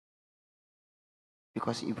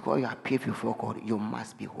 Because if you appear before God, you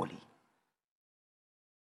must be holy.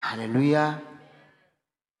 Hallelujah.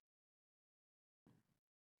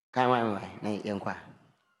 Come on,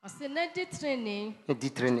 ɔsɛ na di training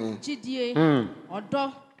training gyidie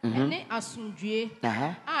ɔdɔ ɛne asomdwie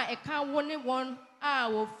a ɛka wo ne wɔn a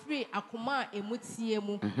wɔfiri akoma a emu tie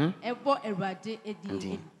mu ɛbɔ Awurade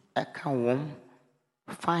edi ɛka wɔn.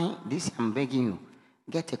 Fine, this I'm begging you,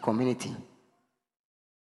 get a community,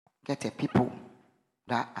 get a people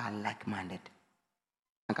that are like-minded.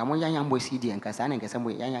 And come on, young boys, CD and Kasan and some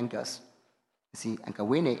young girls. See, and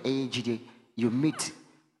when you meet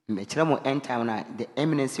the end time, the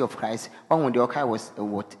eminency of Christ. When the Okai was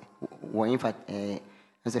what in fact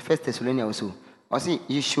as the first Thessalonians also. Or see,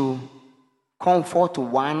 you should comfort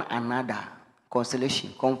one another,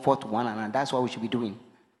 consolation, comfort one another. That's what we should be doing.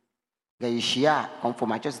 The share come for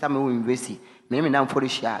my church. Time we invest. Maybe now for the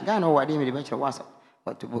share. Guy know what they made the was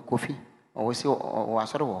what to coffee or we see or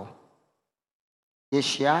sort of. They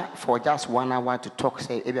share for just 1 hour to talk.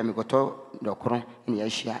 Say, maybe I'm going to the Quran in the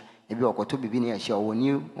share. Maybe I'm going to be near share or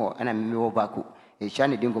new or and I'm more back. A share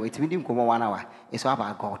didn't go. It didn't come 1 hour. It's all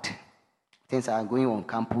about God. Things are going on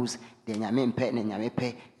campus. The Yamen pet and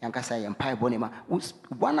Yamepe, Yankasa and Pi Bonema.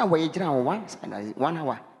 1 hour, you drown once and 1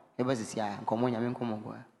 hour. It was this year. Come on, Yamen, come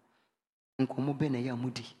on. Nkomo be na ya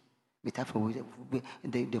mudi bitafa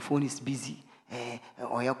the phone is busy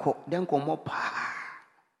or ya call then nkomo pa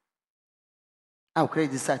I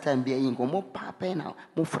credit this time be nkomo pa pe na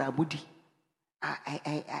mo fra budi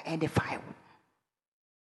I edify.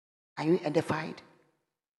 Are you edified?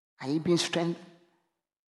 Are you being strengthened?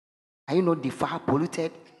 Are you not defiled,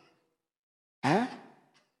 polluted? Huh?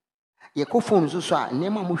 Your phone so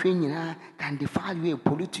nema mo hwe nyina can defile you and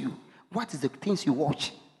pollute you. What is the things you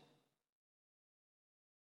watch?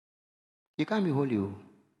 You can't be holy. You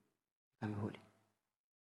can't be holy.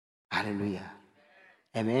 Hallelujah.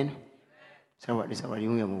 Amen. So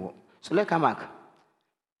let's come back.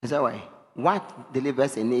 Is that why? What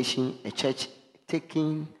delivers a nation, a church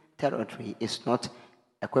taking territory is not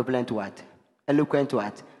equivalent to what? Eloquent to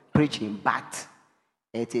what? Preaching, but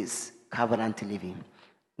it is covenant living.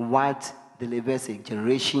 What delivers a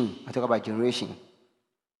generation? I talk about generation.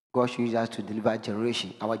 God should use us to deliver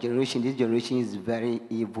generation. Our generation, this generation is a very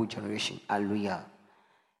evil generation. Hallelujah.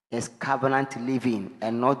 It's covenant living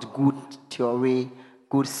and not good theory,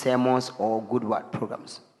 good sermons, or good word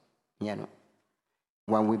programs. You know,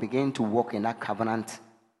 when we begin to walk in that covenant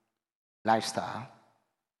lifestyle,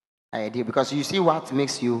 idea, because you see what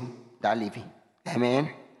makes you that living. Amen.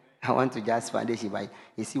 I want to just foundation by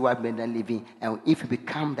you see what made that living, and if you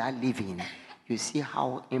become that living, you see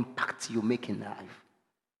how impact you make in life.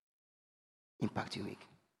 Impact you make.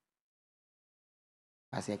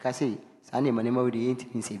 As I can say, Sunday morning with the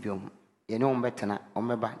intimacy Savior. You know, better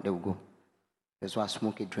they will go. Those who are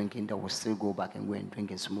smoking, drinking, they will still go back and go and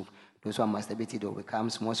drink and smoke. Those who are masturbating, they will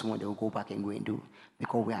become small, they will go back and go and do.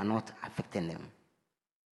 Because we are not affecting them.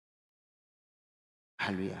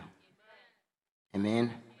 Hallelujah.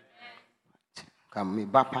 Amen. Come me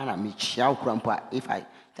back and me chow crampa. If I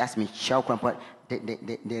just me chow crampa,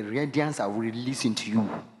 the radiance are releasing to you.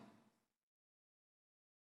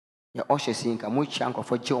 Your usher saying, "Come with chunk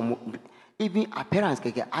for Joe." Even appearance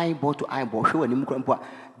can get eyeball to eyeball. Show any more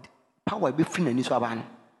power be free in this one.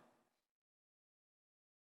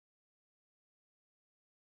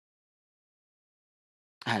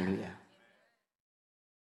 Hallelujah.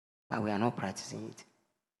 But we are not practicing it.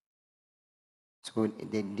 So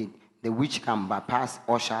the witch can bypass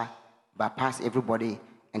usher, bypass everybody,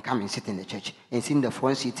 and come and sit in the church and sit in the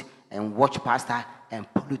front seat and watch pastor and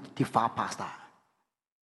pollute the far pastor.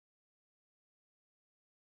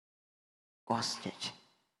 God's church.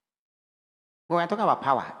 When I talk about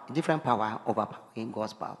power, different power overpowering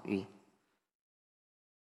God's power.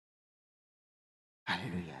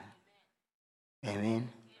 Hallelujah. Amen.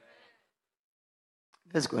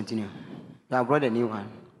 Let's continue. You have brought a new one.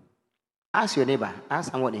 Ask your neighbor,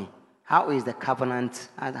 ask somebody, how is the covenant?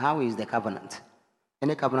 How is the covenant?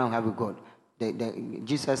 Any covenant we have with God.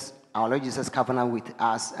 Jesus, our Lord Jesus covenant with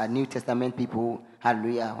us, New Testament people.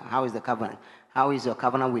 Hallelujah. How is the covenant? How is your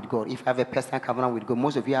covenant with God? If you have a personal covenant with God,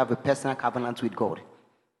 most of you have a personal covenant with God.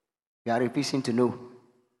 You are refusing to know.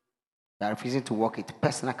 You are refusing to walk it.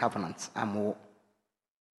 Personal covenants. Are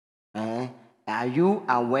you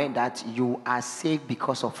aware that you are saved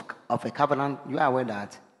because of a covenant? You are aware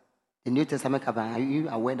that the New Testament covenant, are you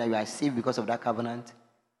aware that you are saved because of that covenant?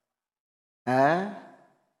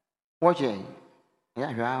 Watch it.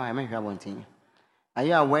 Are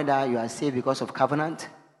you aware that you are saved because of covenant?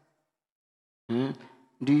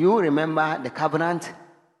 Do you remember the covenant?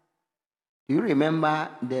 Do you remember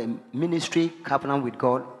the ministry covenant with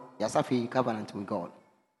God? Yasafi covenant with God.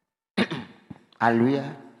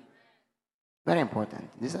 Hallelujah. Very important.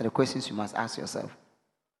 These are the questions you must ask yourself.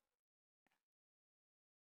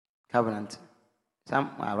 Covenant.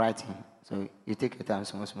 Some are writing, so you take your time,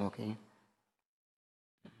 small, okay?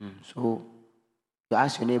 So you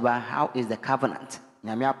ask your neighbor, how is the covenant?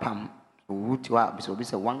 Nyamia pam. Root you up. So we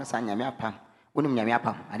say one son nyamia pam. Unim nyamia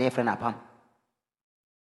pam. Are they friend apam?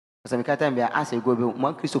 Because I'm cutting be ask you go be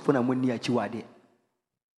one Christopher na muni achiwade.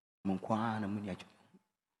 Munkwa na muni achiwade.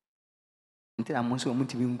 Until I'm also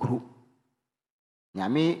munti bi nkuru.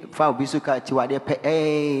 Nyame fa obi so ka achiwade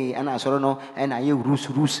pe and I saw no and I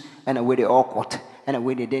rus and away the awkward and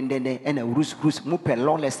away the den and a rus mu pe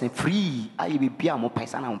lawless and free. I be bia mo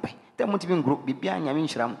pesa na mo pe. Tell munti bi nkuru bi bia nyame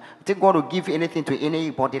nhyiram. Think God will give anything to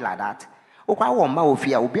anybody like that. Okwa wo ma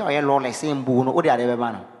ofia obi a lawless mbu no o de ade be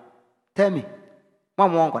ma no. Tell me.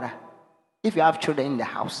 If you have children in the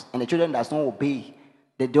house and the children does not obey,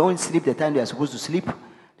 they don't sleep the time they are supposed to sleep,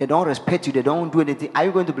 they don't respect you, they don't do anything, are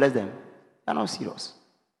you going to bless them? They are not serious.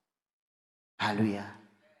 Hallelujah.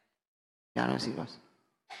 They are not serious.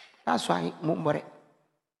 That's why they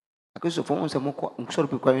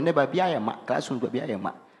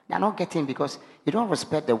are not getting because you don't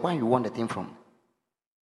respect the one you want the thing from.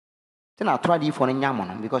 Then I'll try you for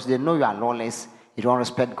because they know you are lawless, you don't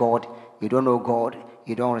respect God, you don't know God,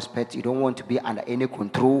 you don't respect, you don't want to be under any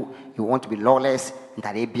control, you want to be lawless,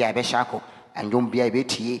 that they be a beshako, and don't be a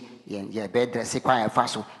bit ye bed dress quite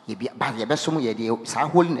fast, you be bad, your best summer, ye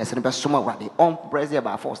holiness and best summer, what they own press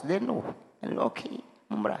by force. They know. And okay,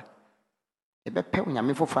 Mumbra. The best pay when you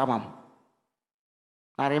mean for farm.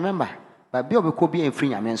 I remember, but Bill could be a free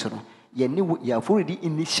Yamanson. You knew you have already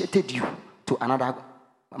initiated you to another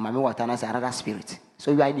Mami Watanas, another spirit.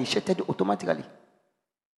 So you are initiated automatically.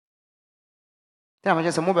 Then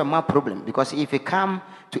just a more problem because if you come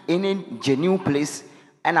to any genuine place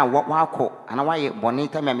and I walk and I want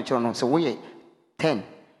bonita me so we 10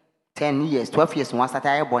 years, 12 years, once that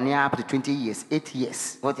I born up to 20 years, 8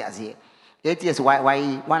 years. What is here? 8 years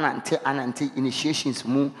why one anti initiations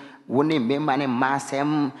move one name man and mass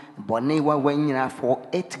bonny one for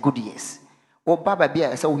 8 good years. Oh Baba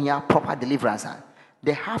Bia so we have proper deliverance.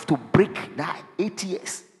 They have to break that 8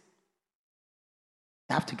 years.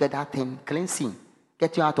 They have to get that thing cleansing.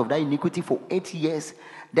 Get you out of that iniquity for 8 years.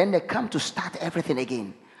 Then they come to start everything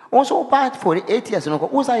again. Also, bad for the 8 years.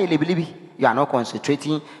 You are not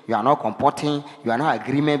concentrating. You are not comporting. You are not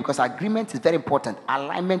agreement because agreement is very important.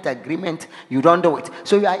 Alignment, agreement, you don't do it.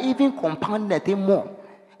 So you are even compounding the thing more.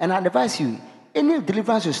 And I advise you, any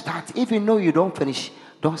deliverance you start, if you know you don't finish,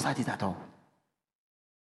 don't start it at all.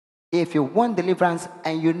 If you want deliverance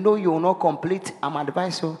and you know you will not complete, I'm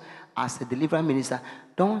advising you as a deliverance minister,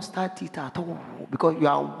 don't start it at all because you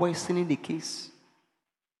are worsening the case.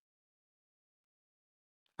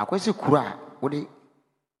 A question kura what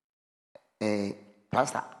the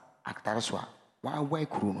pastor actareswa why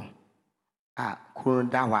kuru kuru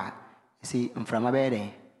dawa see from a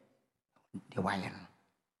bed the wine.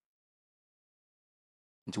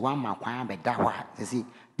 It's one ma kwa be dawa see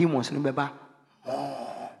demons remember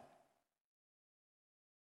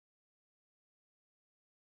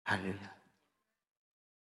hallelujah.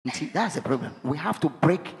 See, that's the problem. We have to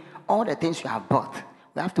break all the things you have bought.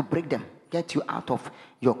 We have to break them. Get you out of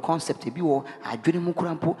your concept. You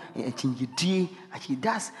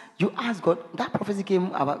ask God. That prophecy came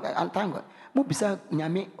about and thank God.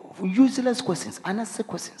 Useless questions, unnecessary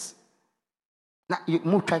questions. Now you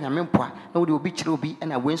move try nyame nobody will be chirobi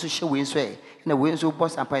and a win so show win so and a win so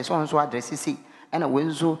boss and price so address and a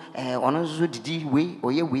win so did way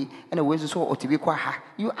or ye way and a win so or to be quite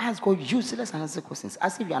you ask God useless unnecessary questions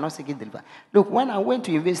as if you are not seeking deliver. Look, when I went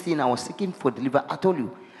to university and I was seeking for deliver, I told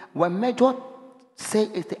you when major say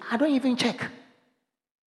I don't even check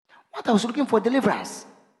what I was looking for deliverance.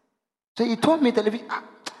 So he told me television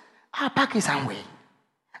I pack it somewhere.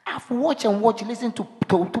 I've watched and listen to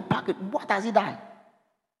pack it. What has he done?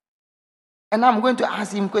 And I'm going to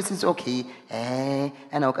ask him questions. Okay,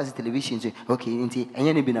 and I'll see television. Okay, and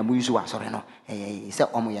you been a movie sorry no. Say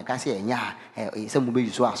omo can say say movie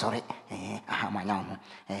sorry.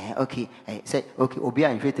 Okay, say okay. Obi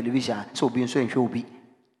in television. So obi so in show obi.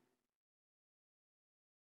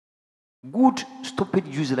 Good, stupid,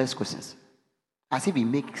 useless questions, as if it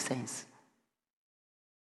makes sense.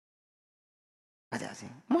 What I say?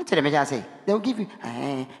 What did I say? They will give you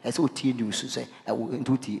as OT news. Say,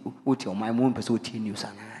 OT on my moon, but OT news.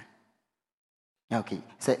 Okay.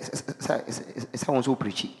 Someone so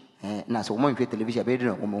preachy. Now, so one television,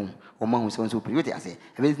 better than woman who's so pretty. I say,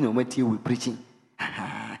 everything no matter we preaching.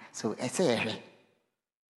 So I say,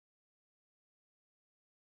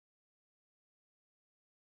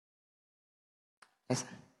 listen,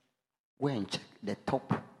 go and check the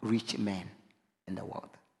top rich men in the world.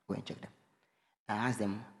 Go and check them. And ask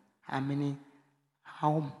them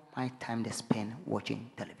how much time they spend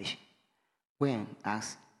watching television. Go and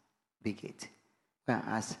ask Bill Gates. Go and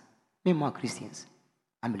ask me more Christians,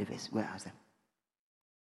 unbelievers. Go and ask them.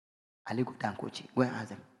 Aliko Dankochi. Go and ask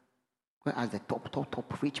them. Go and ask the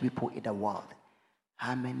top rich people in the world.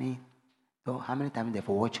 How many times they've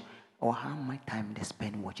watched, or how much time they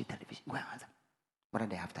spend watching television. Go and ask them. Whether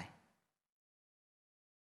they have time.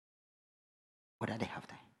 Whether they have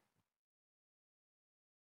time.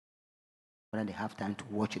 Whether they have time to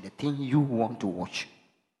watch the thing you want to watch.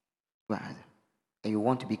 Go and ask them. And you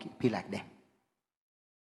want to be like them.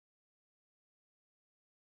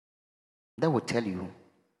 They will tell you,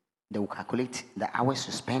 they will calculate the hours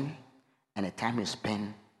you spend and the time you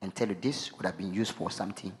spend and tell you this would have been used for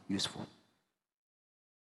something useful.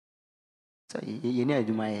 So you need to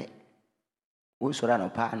do my you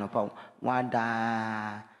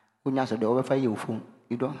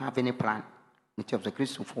don't have any plan in terms of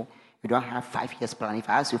Christian for you don't have 5 years plan. If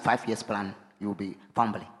I ask you 5 years plan, you will be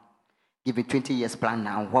fumbling. Give you 20 years plan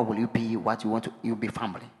now, what will you be? What you want to you'll be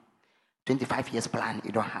fumbling. 25 years plan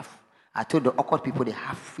you don't have. I told the awkward people they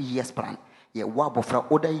have 3 years plan. Yeah, they've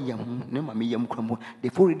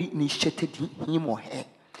already initiated him or her.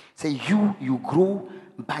 Say you grow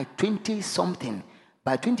by 20 something,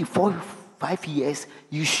 by 5 years,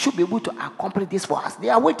 you should be able to accomplish this for us. They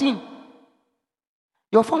are waiting.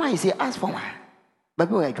 Your farmer is a ask farmer.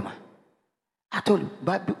 I told you,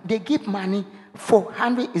 but they give money for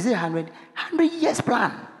 100, is it 100 years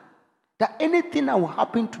plan. That anything that will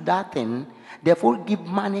happen to that thing, therefore give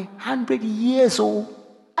money 100 years old.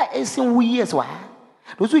 I say years why?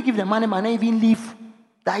 Those who give the money might not even live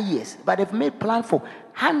that years, but they've made plan for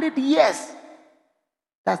 100 years.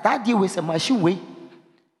 That's that deal with a machine way.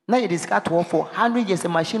 Now you discuss for 100 years a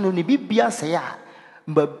machine only be say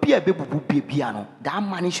but be a baby piano. That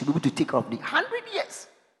money should be able to take care of the 100 years.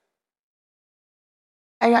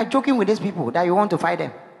 And you are joking with these people that you want to fight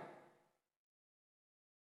them.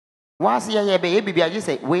 Once baby, I just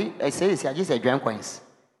say, wait, I say this, I just say join coins.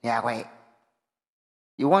 Yeah, wait.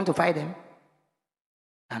 You want to fight them?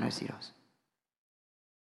 I'm not serious.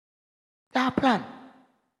 That plan.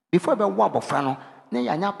 Before the war of Frano, then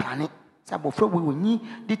you're not planning. So before we will need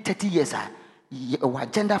the 30 years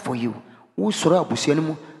agenda for you. Who saw a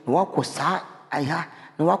busianimo, no walk was sa, I ha,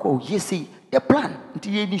 no walk or yes, see the plan.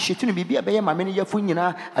 The initiative be a bay, my many year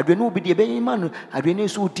funina, I don't know be the bay man, I don't know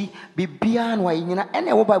so deep, be beyond why you know, and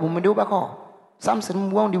I will buy woman do back all. Something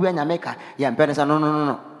won't do when I make her. Yeah, parents are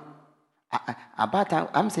no. About time,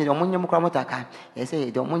 I'm saying, Omonium Cramotaka, they say,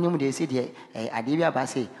 the Omonium they say, Adivia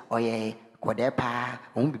Bassi, or a Quadepa,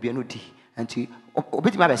 won't be a and to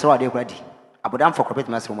obey my best already. About for corporate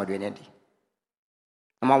master modernity.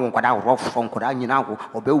 A man won't got out rough from Kodan now,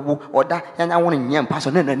 or Bewu, or that, and I want a young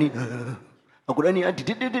person and any. I could only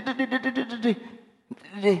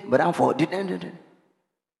but I'm for didn't.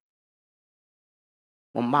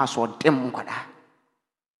 One mass or dem could I.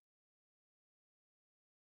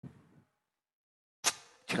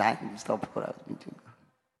 Should I stop for us?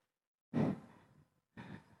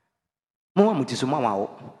 More mutisuma.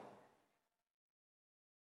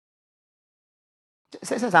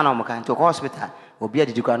 Says I know to hospital or be a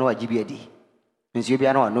Ducano or GBD. Monsieur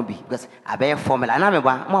Biano no be because I bear formula. And I'm a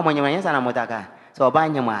more money and I'm Motaka. So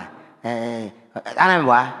buying your ma. I'm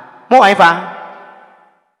more if I.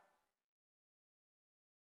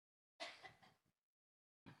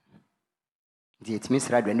 It's Miss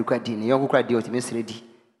Rad when you cried in your cried deal to Miss Ready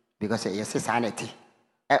because yes, sanity.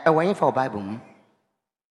 A way for Bible.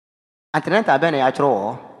 Antonetta Benny at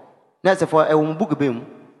all. That's for a book beam.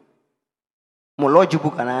 Mology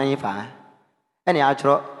book and I fa. Any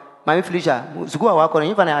outro, my Felicia, go walk on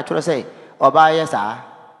even I say, or buy yes,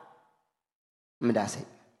 Medassi.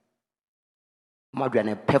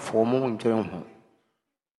 Madrian, a pep for moving to your home.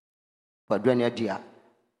 But when you're dear,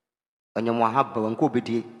 when you want to have and go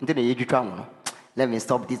be into the age trauma. Let me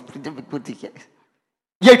stop this difficult ticket.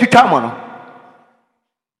 Yet you trauma.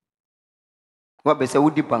 What be so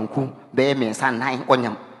deep and cool, bear me and son 9 on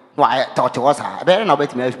him. Why I thought it was her, better not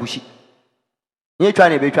bet me as bushy. You're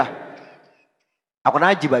trying to be try. I can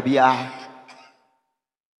add you by beer. All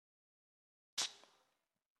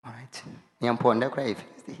right. Young pond, crave.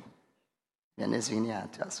 Then it's in here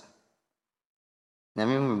to us. Let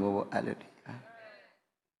me move a little.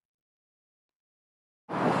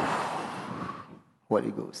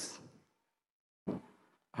 Holy Ghost.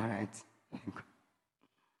 All right.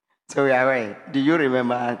 So we are right. Do you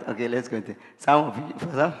remember? Okay, let's go to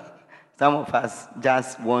some of us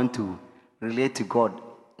just want to relate to God.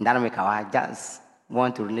 Just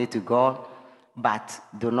want to relate to God, but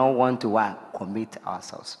do not want to commit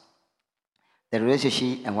ourselves. The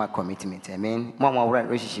relationship and what commitment. I mean, more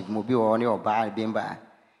relationship will be on your bar, bimba,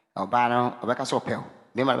 or banner, or back so pale.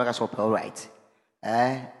 Bimba back so pale, right?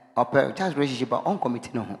 Or just relationship, but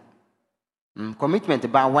uncommitted no. Commitment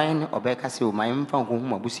about when or back as you, my infant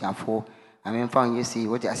whom I was for. I mean, found you see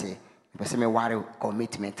what I say. If I say, worry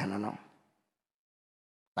commitment, no.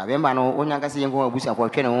 But remember, no, when I can see you go, bush for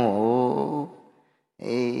training. Oh,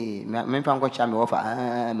 eh, my found what I'm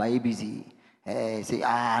offer. My busy. Say,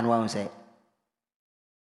 no one say.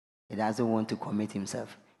 He doesn't want to commit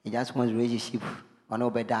himself. He just wants relationship on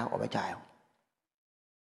over dad or a child.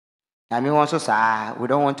 I mean, also, sir, we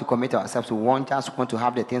don't want to commit ourselves. We just want to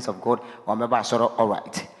have the things of God or maybe sort of all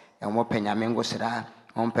right. And what penyamingo sira,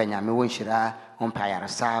 on penyamiwin shira, on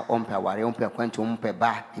payarasa, on pewari, on pequento, on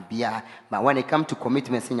peba, bia. But when it comes to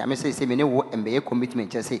commitment, I may say, me no and be a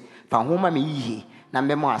commitment, just say, for whom I me ye,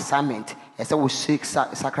 number more assignment, as I was sick,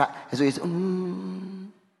 sacra, as it's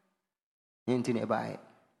into nearby.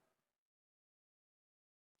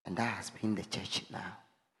 And that has been the church now.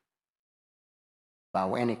 But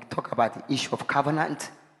when you talk about the issue of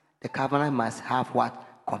covenant, the covenant must have what?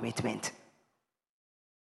 Commitment.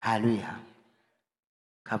 Hallelujah.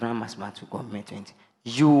 Covenant must have commitment.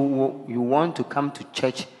 You want to come to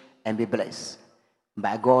church and be blessed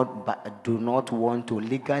by God, but do not want to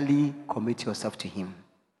legally commit yourself to Him.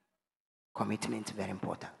 Commitment, very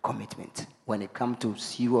important. Commitment. When it comes to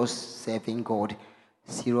serious serving God,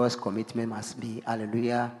 serious commitment must be.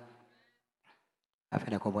 Hallelujah. I've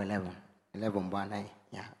had a couple 11. 11,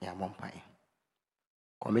 yeah, one pie.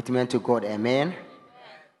 Commitment to God, amen.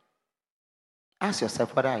 Ask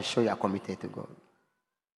yourself whether I show you are committed to God.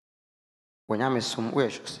 When I'm somewhere,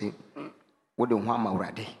 you should say, what do you want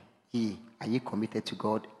already? Are you committed to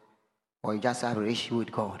God? Or you just have a relationship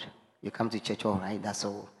with God? You come to church, all right, that's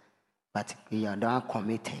all. But you are not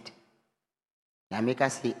committed. Now make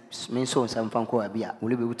us say, me so some fun will you be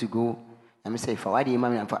able to go? And say, for what do you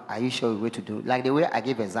are you sure what to do? Like the way I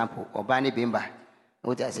give example, Obani Bimba.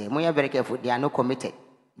 What I say, when you're very careful, they are not committed.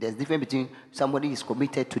 There's difference between somebody is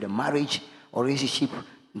committed to the marriage or relationship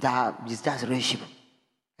that is just a relationship.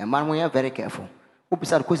 And man, when you're very careful, who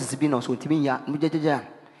beside course is being also to me, young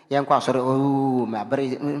quite sorry, oh, my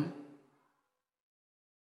brother.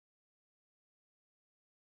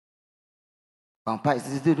 Vampires,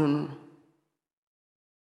 this is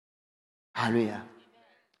hallelujah.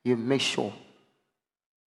 You make sure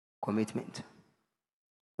commitment.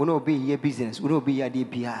 We don't be your business. We don't be your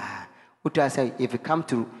DPR. What I say, if you come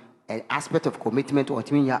to an aspect of commitment,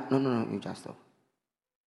 what mean no, you just stop.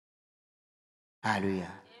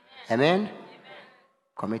 Hallelujah. Amen.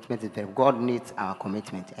 Commitment is very. God needs our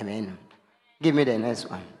commitment. Amen. Give me the next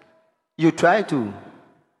one. You try to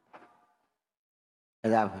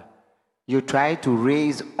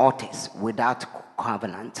raise altars without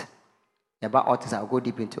covenant. About altars, I'll go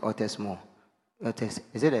deep into altars more. Altars,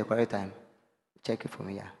 is it the correct time? Check it for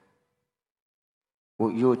me, yeah.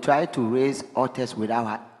 You try to raise altars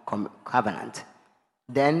without covenant.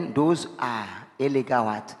 Then those are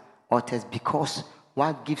illegal altars, because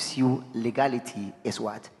what gives you legality is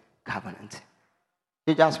what? Covenant.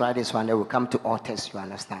 You just write this one, then we'll come to altars, you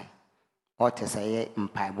understand. Altars are in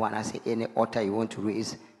pipe. When I say any altar you want to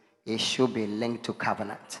raise, it should be linked to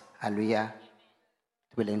covenant. Hallelujah.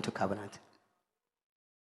 To be linked to covenant.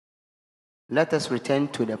 Let us return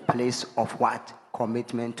to the place of what?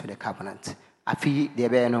 Commitment to the covenant. I feel they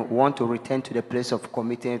want to return to the place of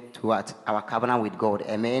commitment to what? Our covenant with God.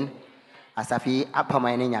 Amen. As I feel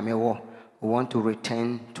we want to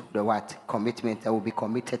return to the what? Commitment that will be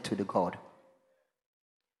committed to the God.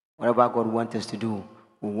 Whatever God wants us to do,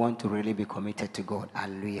 we want to really be committed to God.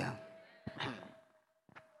 Hallelujah.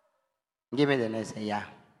 Give me the next, yeah.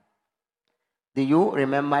 Do you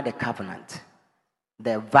remember the covenant?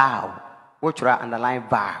 The vow. What should I underline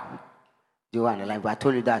vow? Do you underline? But I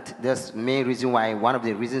told you that that's the main reason why, one of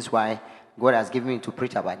the reasons why God has given me to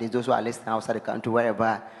preach about this. Those who are listening outside the country,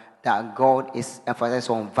 wherever, that God is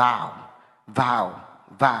emphasizing on vow.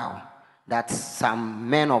 That some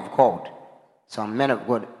men of God,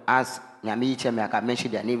 as Nyamiche, I can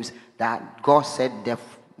mention their names, that God said they've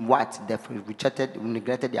rejected,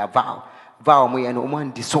 neglected their vow. They've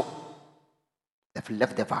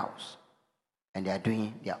left the vows and they are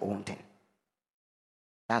doing their own thing.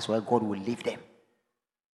 That's why God will leave them.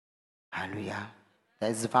 Hallelujah.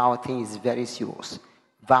 This vow thing is very serious.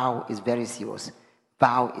 Vow is very serious.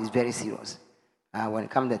 vow is very serious. When it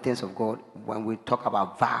comes to the things of God, when we talk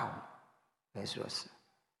about vow, very serious.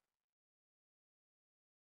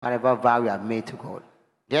 Whatever vow you have made to God.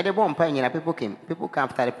 The other one, people came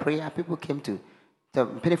after the prayer, people came to the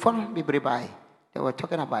telephone, they were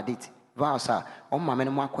talking about it. Vows are, oh, my man,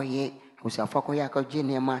 who's a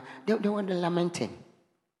they were lamenting.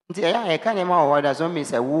 I can't remember what does not mean,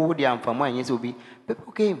 say, who the from 1 year will be.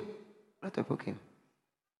 People came, a lot of people came.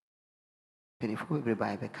 Before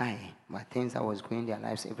everybody became, but things that was going in their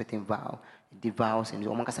lives, everything vow, the vows, and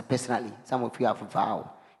almost personally. Some of you have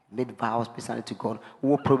vow, made vows personally to God.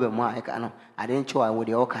 What problem? I didn't show I would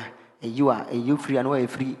the okay. You free and way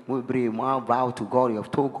free. We bring more vow to God. You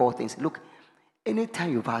have told God things. Look,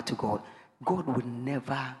 anytime you vow to God, God will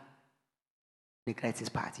never neglect His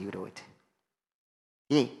part. You do it.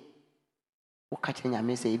 Yeah. What catching I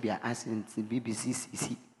may say if you are asking the BBC,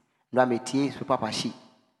 CC, no, I'm a TA, Papa she.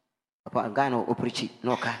 Papa Gano Oprichi,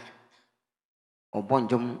 no car. Or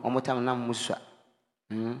Bonjom, Omotam Nam Musa.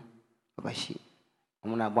 Papa she.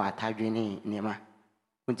 Omuna Boa Tadrini, Nema.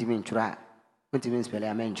 Untimin Tura, Untimin Spell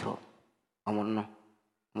a mentor. Omono.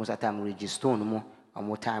 Most of the time, register no more, or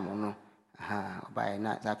more time or no. By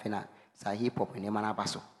not Zafina, Sa hip hop in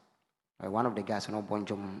Yamanabaso. One of the guys no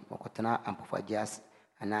Bonjom, Okotana, and Papa Jazz,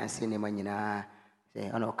 and I see Nemanina say,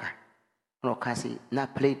 Onoka. Onoka say,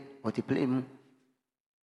 not played, or to play.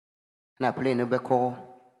 Na play no beko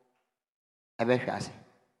ebe hwase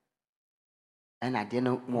na de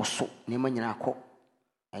no woso ne manyina akọ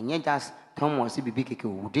enye just Thomas bibi keke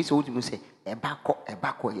o de so wuti say e ba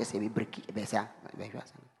kọ yes e be break e be sia ebe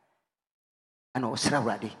hwase ana o sra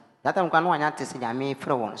wrade that time kwa no anya tese ja me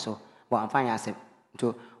frɛ won so bo amfanya asem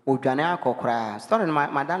to odwane akọkora story no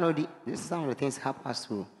my dad no this is some of the things help us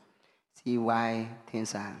to see why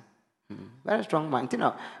things are very strong man. You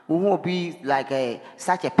know, we won't be like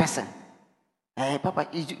such a person. Hey, Papa,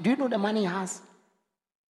 do you know the money he has?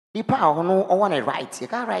 People who know want to write. You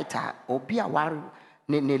can't write or be a war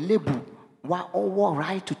ne label or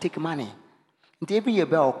right to take money. And every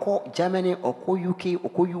year, or call Germany or call UK or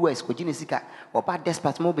call US or Genesika or bad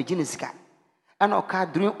despot more be Genesika. And or car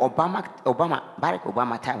during Barack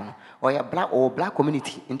Obama time or a black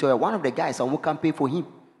community into one of the guys who can pay for him.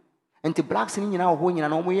 And the blacks in when you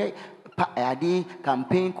know idea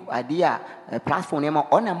campaign idea platform name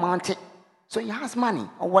on a mountain. So he has money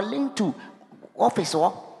or linked to office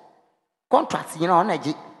or contracts,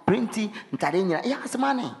 energy, printing, he has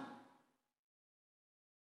money.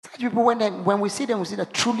 Such people, when we see them, we see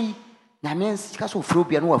that truly, that means because of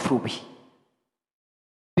Fruby and Fruby.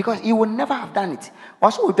 Because he would never have done it.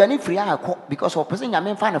 Also, we've done it free because of person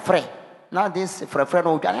I find a friend. Now this for a friend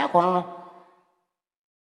or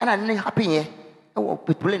and I didn't happy here. Oh,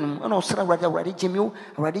 people in already Jimmy,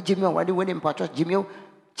 already winning part of Jimmy,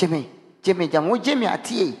 Jimmy,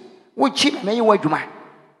 Atie, what Jimmy may you wait.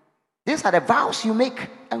 These are the vows you make,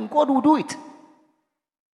 and God will do it.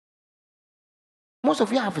 Most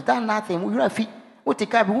of you have done nothing. We are feet. What the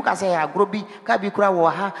cabby who can say, I grow be, cabby crowd or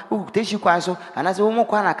ha, who takes you quaso, and as a woman,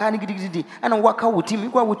 I can't get it, and walk out with him. You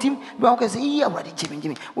go with him, you can say, yeah, what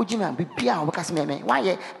Jimmy, would Jimmy be Pia, because me,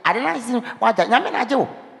 why, I didn't see what that Yaman I do.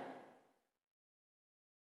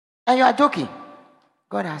 And you are joking.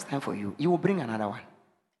 God has time for you. You will bring another one.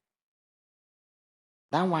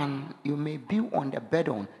 That one you may be on the bed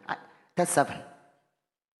on. That's 7.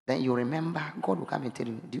 Then you remember, God will come and tell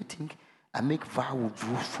you, do you think I make vow with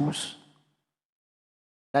fools?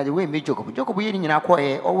 That's the way me Jacob. Jacob, we in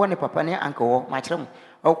your or one papa near uncle, my chum,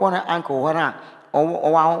 or one uncle,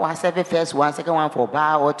 or 7 first, 1 second one for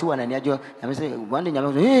bar or 2 and another. And say, one day,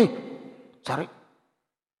 hey, sorry.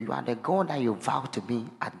 You are the God that you vow to be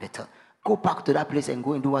at better. Go back to that place and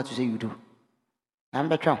go and do what you say you do. I'm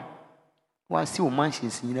better. Why see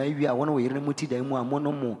mansions? You know, if you are one way, you're not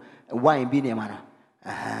more. Why be near manner?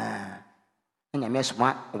 And I may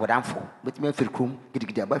smart what I'm for. But me feel cool,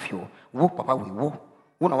 get above you. Walk, Papa, we walk.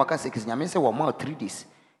 One of our cases, I may say, well, more 3 days.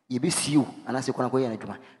 You be see you, and I say,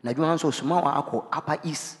 Now you also small, I call Upper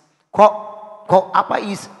East. Call Upper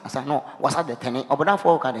East. I said, no, what's at the 10 or but I'm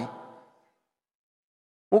for Cade.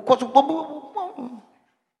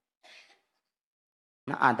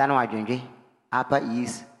 Now, I don't know I drink Upper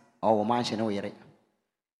East or mansion away.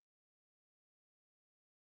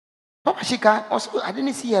 Papa Shika also I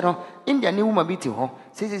didn't see her India new woman beating her.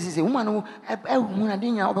 Say woman who I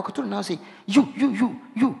didn't know now say you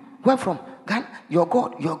where from? God, your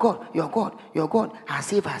God has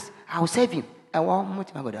saved us. I'll save him. I want much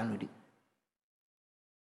I go download it.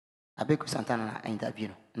 I beg Santana interview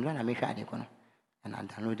and when I make sure I go and I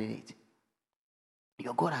downloaded it.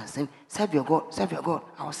 Your God has saved. Save your God.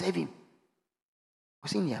 I'll save him.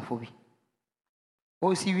 What's in here for me?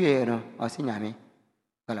 Oh, see, we no, or see Yami.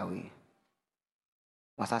 Well, away.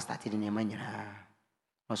 Was I started in Yamania?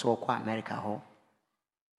 Was all quite America ho.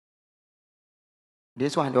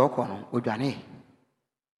 This one, the Okono, Ujane.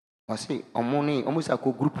 Or see, on money, almost a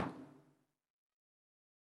co group.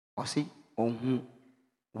 Or see, on who,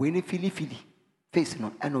 Winnie Philly face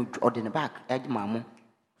no, and or in the back, Ed Mamma.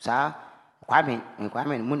 Sir, Quamin, and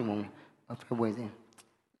Quamin, Munimum of February.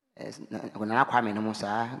 When I come in,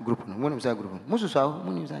 Musa group, one of the group, Musa,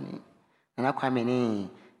 Munizani, and I come in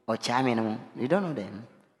or Chamino. You don't know them.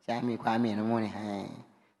 Chami Kwame in the morning.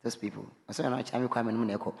 Those people. I saw no Chami Kwame in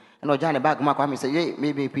Muneko. And no Johnny back, my Kwame say, yea,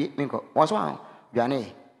 maybe Minko. What's wrong?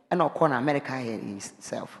 Johnny, and no corner America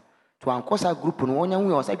itself. To Ancosa group, and one young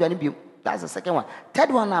we also Johnny. That's the second one.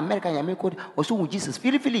 Third one, America, Yamiko, or so with Jesus,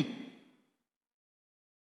 Philly.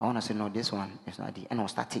 I want to say, no, this one is not the end of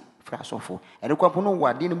static for us. And the company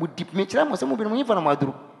were dealing with deep nature. Was moving from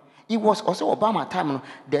Madru. It was also Obama time,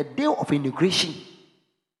 the day of inauguration.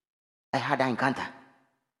 I had an encounter.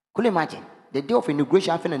 Could you imagine? The day of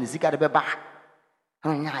inauguration, I feel in the Zika de Baba.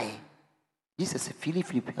 This is a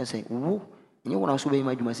Philip. I say, whoa, and you want to obey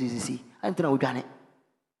my CCC. I'm telling you,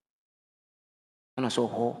 and I saw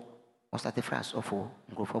how was that the first of all,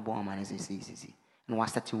 go for bomb and CCC. And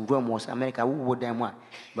was starting Rome was America, who would them one.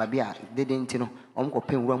 Babia, they didn't know, Uncle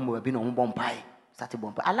Pen Rome would have been on bomb pie. Started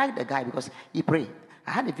bomb. I like the guy because he prayed.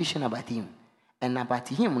 I had a vision about him. And about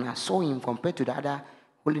him, when I saw him compared to the other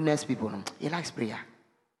holiness people, he likes prayer.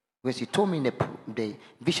 Because he told me the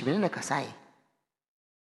vision in the Kasai.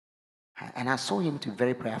 And I saw him to be a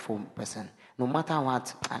very prayerful person. No matter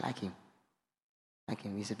what, I like him.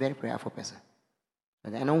 He's a very prayerful person.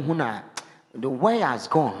 But I know who now, the way has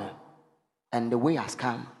gone. And the way has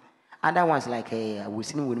come. Other ones like we've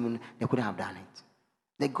seen women, they couldn't have done it.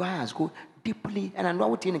 The guy has gone deeply, and I know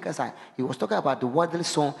what he was talking about the worldly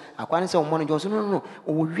song. I can't say morning Johnson. No.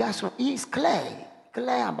 He is clear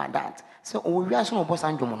about that. So we are so boss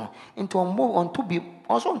and Jomono into a move on to be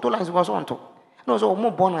also on two lines was on to. No, so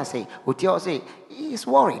more born and say, Utio say he is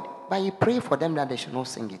worried, but he pray for them that they should not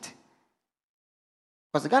sing it.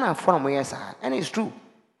 Because the Ghana from where and it's true.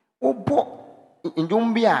 In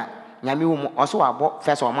Jumbia. Yami also about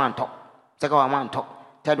first one man talk, second one man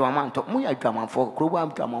talk, third one man talk. Muya drama for global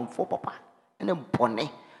drama for papa, and then pony.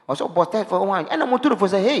 Also, but that for one, and I'm to for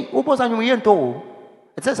say, hey, who was on your to?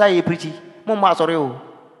 It says I preachy, Mumma sorry.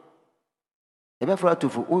 The best to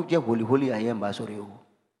for oh, dear holy, I am Basorio.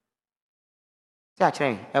 Say, I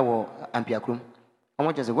train, I will Ampia Crum. I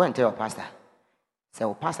want just to go and tell a pastor.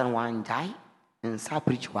 So, pastor one die and sa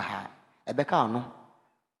preach wa ha. A becca no,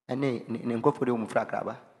 and then go for the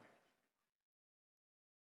umfracraba.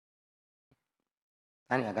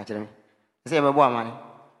 I got you. Say, my boy, man.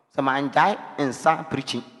 So, man die and son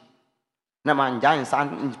preaching. No man die and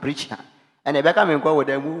son preaching. And they become and go with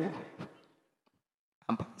them.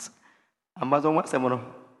 I'm as on what's a mono.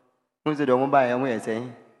 Who's the dome by and we are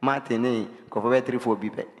saying, Martin, cover 3 4 be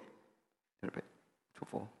 2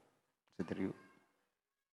 4 3.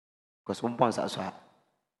 Because 1 pound as well.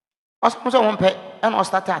 Also, one pet and I'll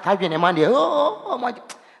start typing a Monday. Oh, my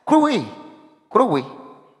croway,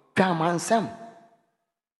 German Sam.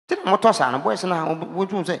 Motosa and boys now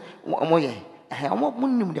would you say, Moye, I have more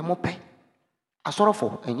moon the mope. A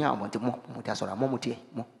sorrowful, and ya want to more Mutasora Momuti.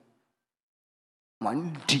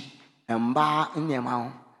 One deep and bar in your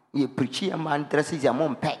mouth. You preach a man dresses your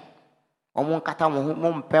mom pet. Or one catam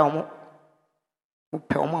won't pelmo.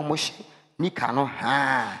 Pelmo mush, Nicano,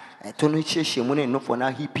 ha, a tonic she money no for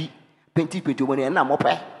now hippie, painted to money and no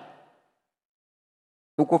mope.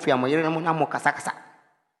 Ukofia Moyana Mocasasa.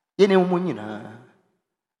 Yenny Munina.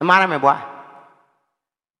 Mara me boy.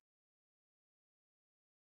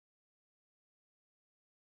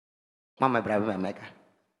 Mama brave me meka.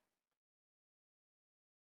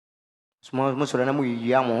 Small musolana mu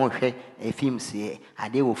yia mo hwe e film sie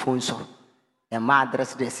ade wo phone so. E ma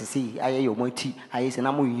address de sisi aye yo moti aye se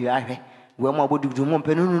na mu yia hwe. We mo abodudu mo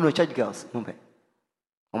mpe no church girls mo mpe.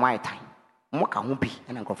 O my time. Mo ka ho bi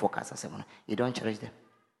na nko focus asem no. You don't cherish them.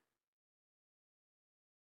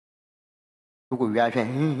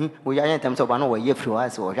 We are in terms of one way for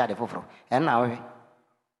us or Jade Fofro. And now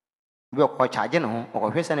we are charging or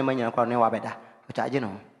his any money across no better, or charging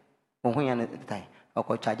on when at the time,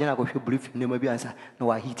 or charging a good brief, no maybe answer, no,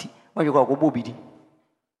 I hit it. When you go bobby.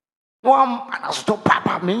 No, I'm stop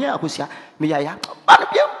papa, me, I was ya, me, I am, but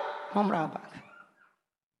you, Mamma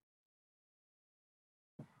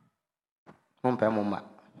back. Mamma.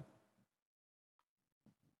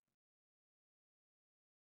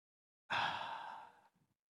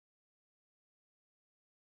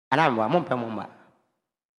 And I'm one Mumpa.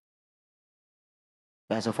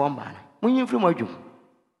 There's a form banner. When you from my room,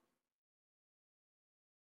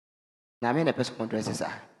 Now, many person dresses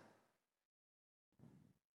are.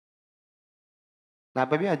 Now,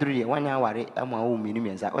 baby, I drew 1 hour. I'm a woman.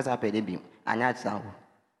 Means I was up at the beam. And that's how.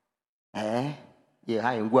 Yeah,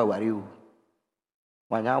 I am go where you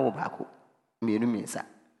 1 hour back. Means I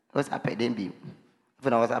was up at the beam.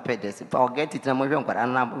 When I was up at this, if I get it, I'm going to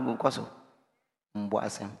I'm going to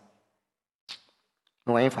Mboasem.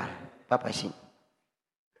 No, if Papa she.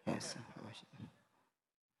 Yes.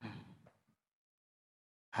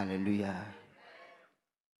 Hallelujah.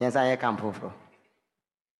 Yes, I come for.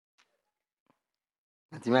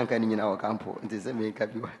 Ati man kan nyina wo campo nti se me ka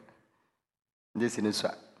biwa. This in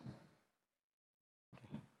so.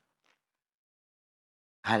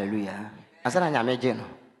 Hallelujah. Asana nyame je no.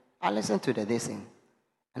 I listen to the this thing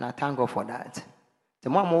and I thank God for that. The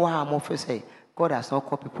more more say God has not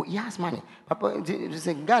called people. He has money. Papa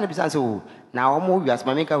say Ghana be say so na omo wiase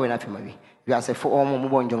ma me ka we na fema bi. Wiase for omo mo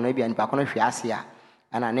bonjong na bia ni pa kono hwiase a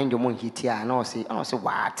and an angel mo hitia na o say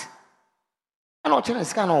what? And o chere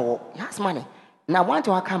sika no he has money. Now, one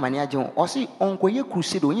to come and yajon, or see Uncle Ye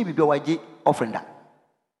crusade when you be your offering that.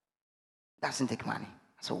 Doesn't take money.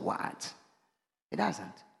 So what? It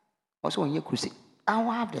doesn't. Also, when you crusade, I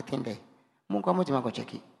will have the thing there. Mungo to go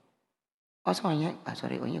check it. Also, on you,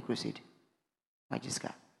 sorry, when you crusade,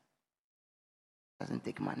 Majiska doesn't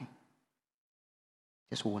take money.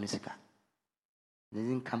 Just one is a car. It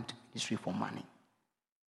doesn't come to ministry for money.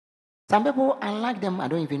 Some people, I like them, I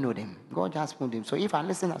don't even know them. God just put them. So if I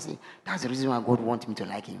listen, I say, that's the reason why God wants me to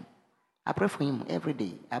like him. I pray for him every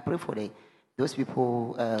day. I pray for those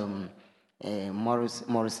people,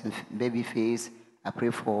 Morrison, Babyface. I pray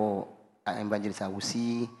for Evangelist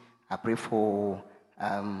Awusi. I pray for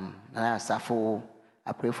Safo.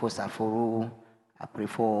 I pray for Saforo. I pray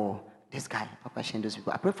for this guy, Papa Shen, those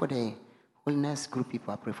people. I pray for the holiness group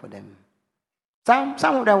people. I pray for them. Some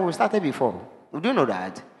of them we started before. We do know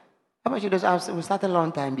that. Papa Shen, we started a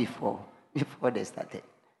long time before they started.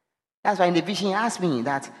 That's why in the vision he asked me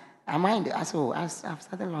that, I said, I've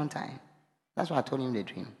started a long time. That's why I told him the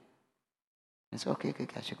dream. I said, okay,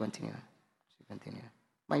 I should continue.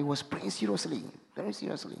 But he was praying seriously, very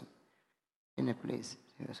seriously, in a place,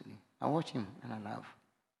 seriously. I watch him and I love.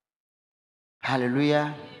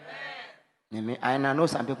 Hallelujah. Amen. And I know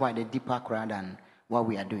some people are the deeper crowd than what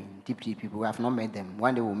we are doing. Deep people. We have not met them.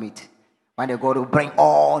 One day we'll meet. One day God will bring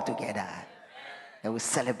all together. They will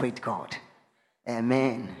celebrate God.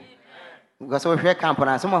 Amen. Because we hear camp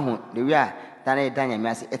on someone who we are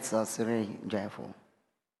Daniel, it's also very joyful.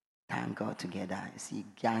 Thank God together. See,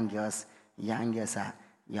 young girls are,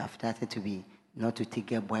 you have started to be not to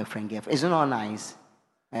take a boyfriend, girlfriend. It's not nice.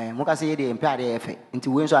 Moka say the empire the effect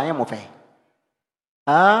into when so I am of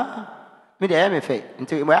me the am effect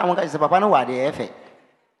into where I say papa no what the effect.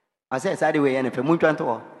 I said side way and if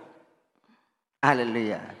you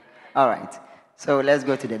hallelujah. All right. So let's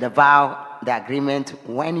go to the vow, the agreement.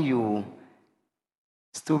 When you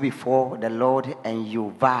stood before the Lord and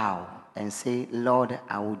you vow and say, Lord,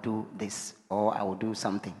 I will do this or I will do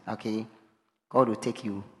something. Okay? God will take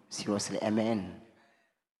you seriously. Amen.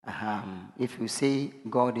 If you say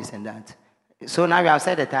God is and that. So now we have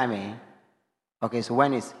said the time, eh? Okay, so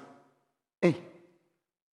when is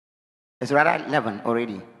it's rather 11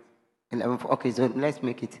 already. 11. Okay, so let's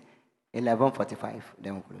make it 11:45.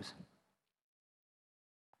 Then we'll close.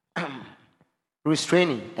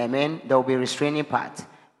 Restraining, amen. There will be a restraining part.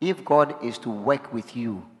 If God is to work with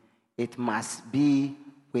you, it must be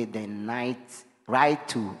with the right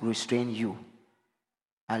to restrain you.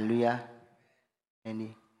 Hallelujah.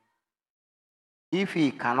 If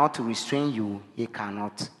he cannot restrain you, he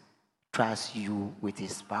cannot trust you with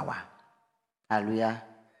his power. Hallelujah.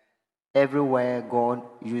 Everywhere God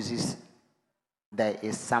uses, there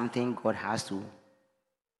is something God has to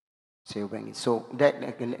bring it. So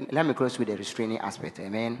let me close with the restraining aspect.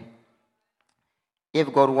 Amen.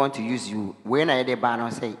 If God wants to use you, when I the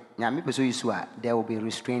banner say, there will be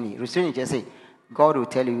restraining. Restraining just say, God will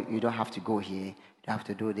tell you, you don't have to go here, you have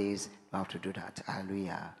to do this, you have to do that.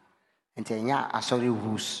 Hallelujah. And then sorry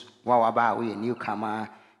rules. Wow, about we a newcomer.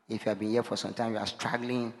 If you have been here for some time, you are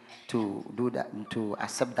struggling to do that, to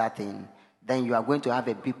accept that thing, then you are going to have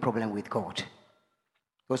a big problem with God.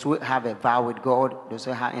 Those who have a vow with God, those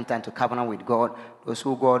who have entered into covenant with God, those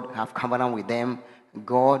who God have covenant with them,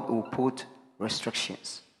 God will put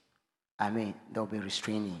restrictions. There will be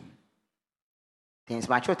restraining. Things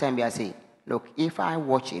mature time, I say, look, if I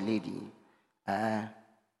watch a lady,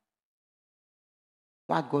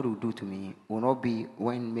 what God will do to me will not be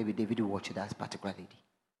when maybe David will watch that particular lady.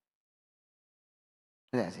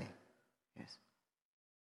 What did I say? Yes.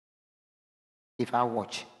 If I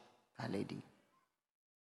watch that lady,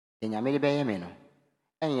 then I may be a man.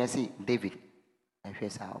 And you see, David, and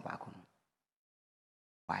here's our back home.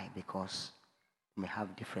 Why? Because we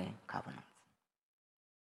have different covenants.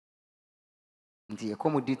 Nti ye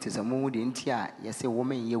commodity is a mood in tia, yes, a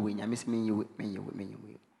woman ye win, I miss me, you me.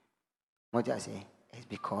 What I say is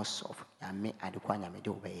because of Yame Adukwana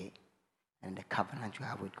Medobe and the covenant you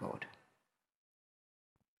have with God.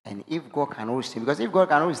 And if God can restrain, because if God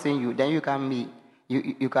can restrain you, then you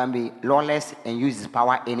can be lawless and use his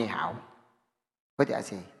power anyhow. What I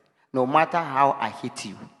say? No matter how I hit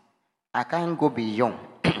you, I can't go beyond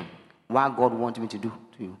what God wants me to do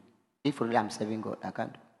to you. If really I'm serving God, I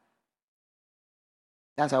can't do.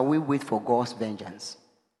 That's why we wait for God's vengeance.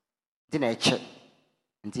 Then I check.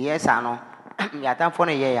 Yes, I know. You time for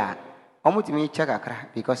a year. Almost me check a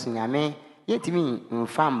crack because in me, yet me,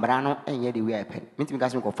 farm brano, and yet the way I pen. Me to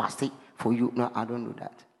go fasting for you. No, I don't do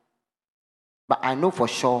that. But I know for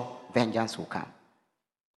sure vengeance will come.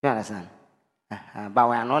 You understand? But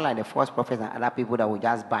we are not like the false prophets and other people that will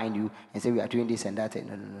just bind you and say we are doing this and that.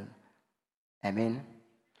 No. Amen.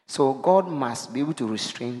 So God must be able to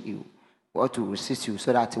restrain you or to resist you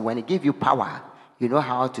so that when He gives you power, you know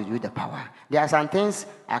how to do the power. There are some things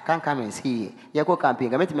I can't come and see. You go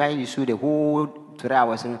camping. I met me you the whole 3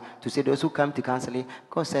 hours to say those who come to counseling.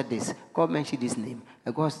 God said this. God mentioned this name.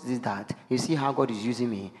 And God did that. You see how God is using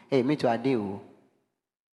me. Hey, me too. I do.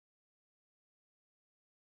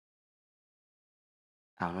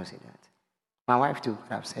 I will not say that. My wife too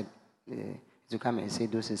could have said to come and say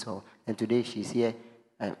those things. So, and today she's here.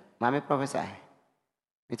 Mommy prophesy.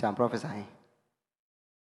 Me too. I'm prophesying.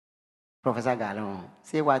 Professor Galon,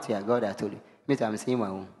 say what you are God I told you. Me too. I'm saying my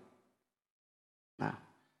own. Now,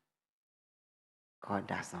 God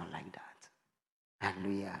does not like that.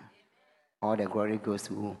 Hallelujah. All the glory goes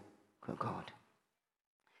to who? To God.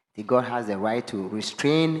 The God has the right to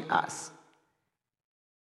restrain us.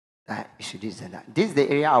 That you should do that. This is the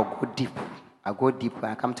area I'll go deep. I'll go deep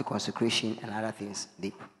when I come to consecration and other things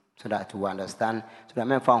deep. So that we understand. So that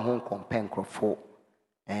men found home compare for.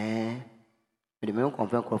 But the men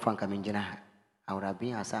compare for coming Jena. I would have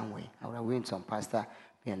been a some way. I would have been some pastor.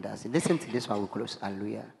 And listen to this one we close.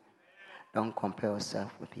 Hallelujah. Don't compare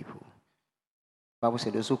yourself with people. The Bible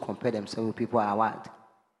says those who compare themselves with people are what?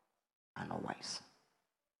 Are not wise.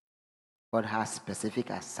 God has specific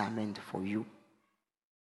assignment for you.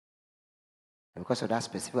 And because of that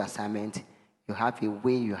specific assignment, you have a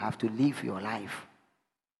way you have to live your life.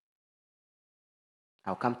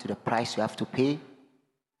 I'll come to the price you have to pay.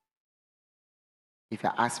 If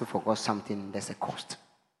you're asking for God something, there's a cost.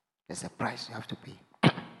 There's a price you have to pay.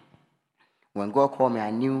 When God called me,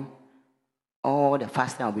 I knew all the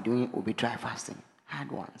fasting I'll be doing will be dry fasting. Hard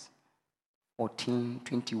ones. 14,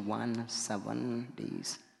 21, 7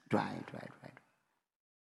 days. Dry.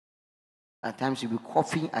 At times you'll be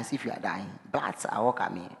coughing as if you are dying. Bats are walking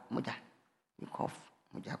at me. Muja. You cough.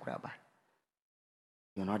 Muja kuraba.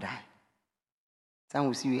 You'll not die. Some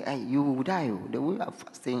will see hey, you will die. The way you are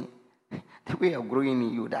fasting, the way you're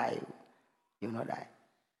growing, you die. You'll not die.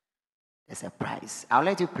 There's a price. I'll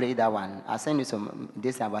let you play that one. I'll send you some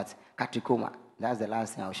this about Katrikoma. That's the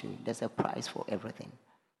last thing I'll show you. There's a price for everything.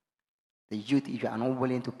 The youth, if you are not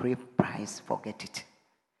willing to pay price, forget it.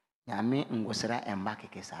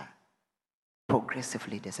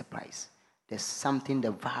 Progressively, there's a price. There's something,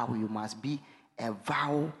 the vow, you must be a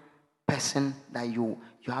vow person that you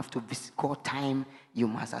have to visit God time, you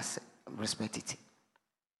must respect it.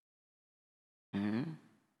 Mm-hmm.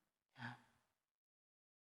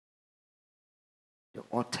 The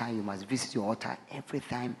altar, you must visit your altar every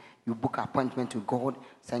time you book an appointment to God.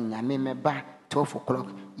 Say, 12 o'clock,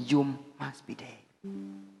 you must be there.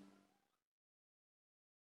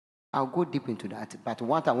 I'll go deep into that. But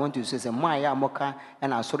what I want to say is, Maya Moka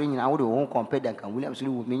and I saw in our own compare Duncan Williams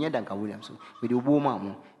with me, Duncan Williams, with the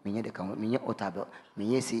woman, me, the Otabel,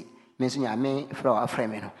 me, see, mention I may throw a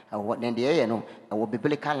frame, or what then the air, no, I will be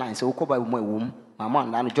biblical lines, so go by my womb, my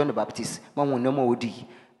mom, and John the Baptist, one will no more D.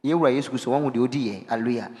 You were used to one with the ODA,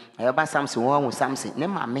 hallelujah. I have Samson, one with Samson,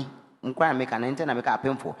 never me, and make an intern and make a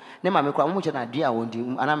painful. Never make a much an idea on the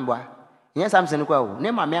Anamba. Yes, I'm saying, well,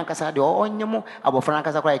 name my man Casa, the Onyamo, about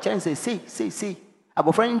Franca Cry, chance, say,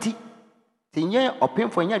 about Franti. Senior or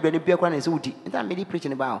painful, and you're the beer one is woody, and I'm really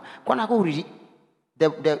preaching about. Conaco,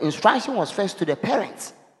 the instruction was first to the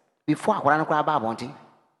parents before I want to cry about wanting.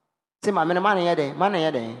 Say, my money a day, money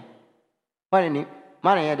a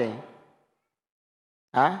day.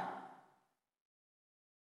 Huh?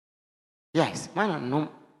 Yes, man, no.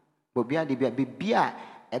 Bobia de Bia,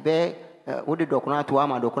 a bear. What the document to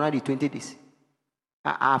Ama document the 20 days?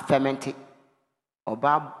 Fermented or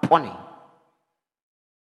bad pony.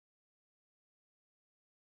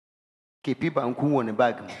 Keep people and cool on the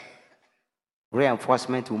bag.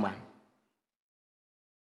 Reinforcement woman.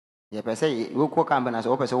 Yeah, per se, you cook company as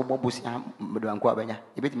opposite Bobus and Quabena.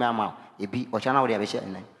 A bit mamma, a bee or channel de Avisha.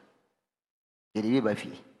 Get it by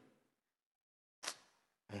fee.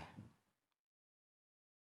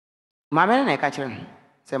 My man and I catch him.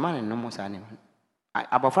 Say, man, no more animal.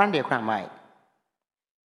 About friend, they crime my.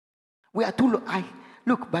 We are too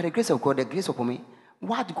look, by the grace of God, the grace of me,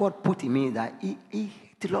 what God put in me that he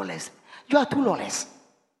lawless. You are too lawless.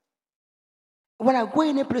 When I go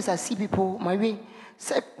in a place, I see people, my way,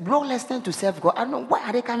 lawlessness to serve God. I don't know where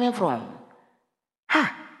are they coming from.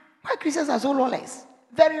 Why Christians are so lawless?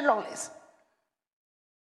 Very lawless.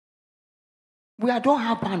 We don't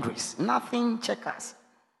have boundaries. Nothing check us.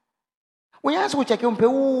 We also check on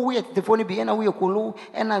people we at the phone be and we are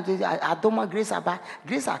and I don't grace about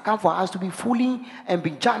grace I come for us to be fooling and be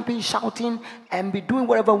jumping, shouting, and be doing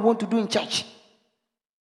whatever we want to do in church.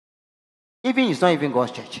 Even it's not even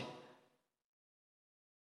God's church.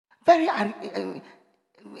 Very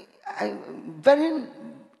very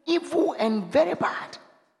evil and very bad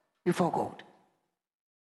before God.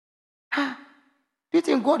 Do you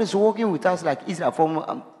think God is working with us like Israel?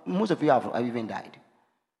 For most of you have even died.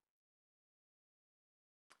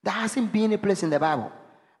 There hasn't been a place in the Bible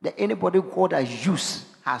that anybody God has used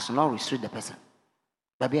has not restrained the person.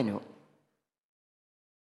 But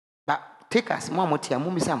take us,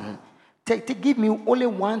 give me only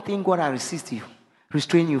one thing God has resisted you,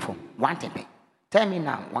 restrain you from. One thing. Tell me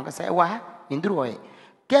now. One can say, why?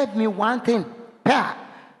 Give me one thing.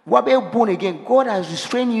 What be born again? God has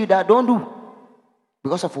restrained you that don't do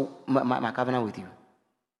because of my covenant with you.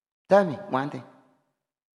 Tell me one thing.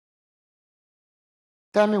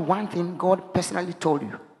 Tell me one thing God personally told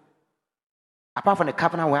you. Apart from the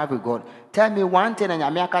covenant we have with God. Tell me one thing and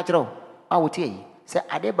Yamia Kachro. I will tell you. Say,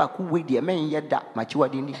 Adebaku with the man yet that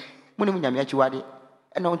Machuadini. Munimiachuadi.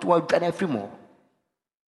 And not to work every more.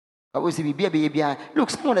 I will see baby. Look,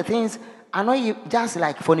 some of the things are not just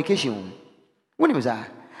like fornication. When was that?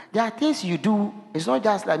 There are things you do, it's not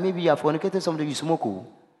just like maybe you are fornicating somebody you smoke.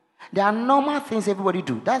 There are normal things everybody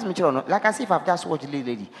do. That's mature. Like I see if I've just watched the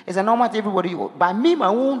lady. It's a normal thing everybody do. By me, my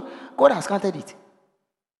own, God has counted it.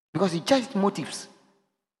 Because He judged motives.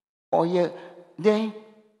 Or then,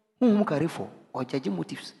 whom carry for? Or judging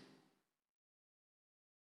motives.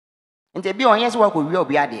 And they be on yes, work will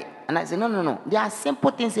be there. And I say, no. There are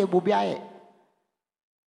simple things that will be there.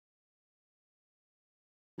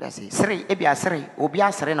 Let's say, Sri, Ebia Sri,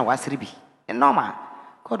 Obia Serena was Ribi. And normal,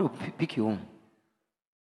 God will pick you home.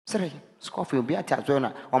 Sri, Scofield be a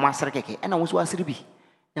Tazona or Master Keke, and I was Ribi.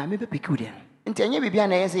 Now maybe pick you then. And tell you, be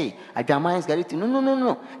an say, I don't mind getting.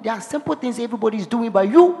 No. There are simple things everybody is doing, but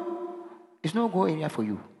you, it's no go area for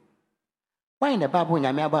you. Why in the Bible,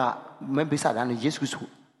 Yamaba, maybe Sadan, Jesus,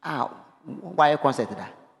 why concert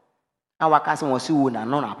that? Our cousin was soon and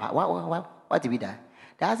non apart. What did we that?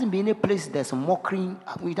 There hasn't been a place there's mockery.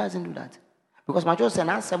 We doesn't do that. Because my church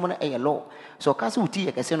said, someone a law. So, Castle T,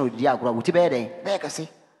 a casino, Diagra, with there can say.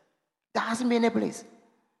 There hasn't been a place.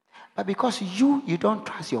 But because you don't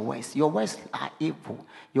trust your words are evil.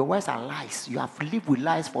 Your words are lies. You have lived with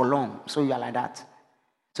lies for long. So you are like that.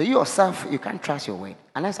 So you yourself, you can't trust your word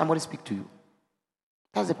unless somebody speak to you.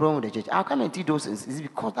 That's the problem with the church. I'll come and teach those things. It's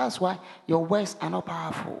because that's why your words are not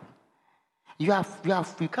powerful. You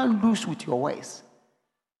can't lose with your words.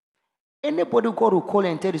 Anybody God will call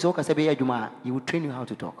and tell you, he will train you how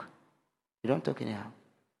to talk. You don't talk anyhow.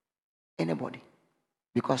 Anybody.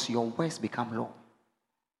 Because your words become law.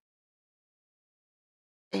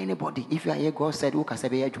 Anybody, if you are here, God said,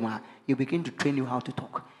 you begin to train you how to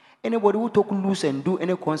talk. Anybody who talk loose and do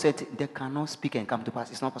any concert, they cannot speak and come to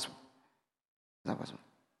pass. It's not possible. It's not possible.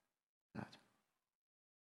 It's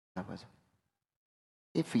not possible.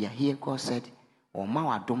 If you are here, God said, or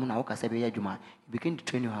you begin to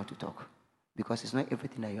train you how to talk. Because it's not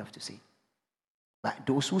everything that you have to say. But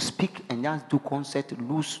those who speak and just do concert,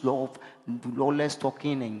 lose love, do lawless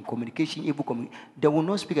talking and communication, evil communication, they will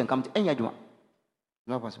not speak and come to any judgment.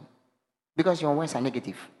 Not possible. Because your words are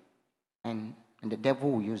negative. And the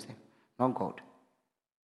devil will use them, not God.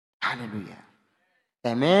 Hallelujah.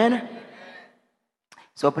 Amen.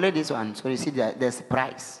 So play this one. So you see that there's a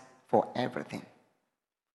price for everything.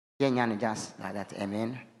 Just like that.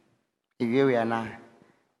 Amen. If you are now,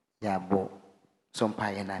 some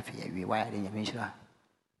pie and I fear. Why didn't you mention that?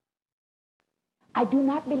 I do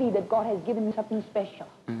not believe that God has given me something special.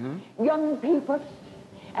 Young people,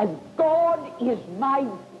 as God is my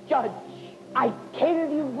judge, I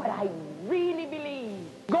tell you what I really believe.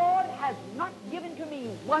 God has not given to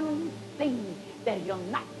me one thing that He'll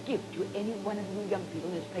not give to any one of you young people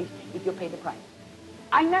in this place if you pay the price.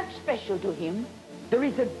 I'm not special to him. There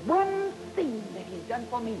isn't one thing that he's done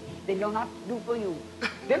for me that he'll not do for you.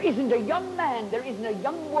 There isn't a young man, there isn't a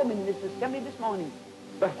young woman in this assembly this morning,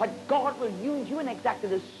 but what God will use you in exactly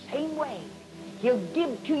the same way. He'll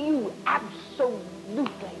give to you absolutely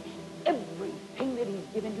everything that he's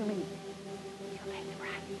given to me. He'll pay the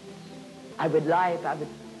price. I would lie if I was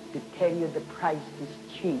to tell you the price is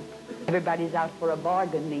cheap. Everybody's out for a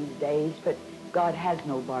bargain these days, but God has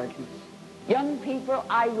no bargains. Young people,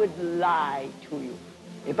 I would lie to you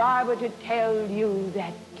if I were to tell you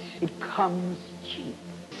that it comes cheap.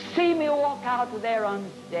 See me walk out there on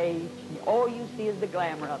stage, and all you see is the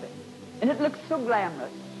glamour of it. And it looks so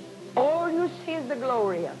glamorous. All you see is the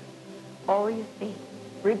glory of it. All you see.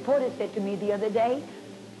 A reporter said to me the other day,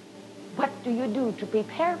 what do you do to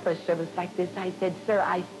prepare for a service like this? I said, sir,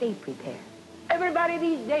 I stay prepared. Everybody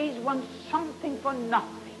these days wants something for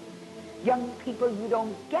nothing. Young people, you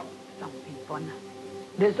don't get something for nothing.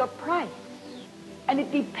 There's a price. And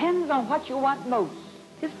it depends on what you want most.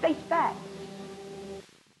 Just face facts.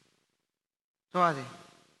 So, I think,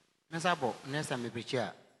 next time we preach here,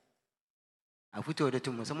 I put you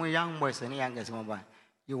to some young boys and young girls,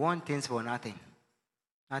 you want things for nothing.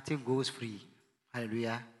 Nothing goes free.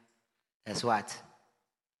 Hallelujah. That's what?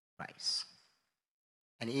 Price.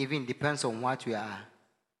 And it even depends on what we are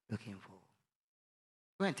looking for.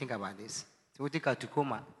 Go and think about this. So we take a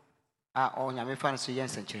Tacoma. Or you may find so young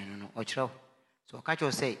century or chro. So catch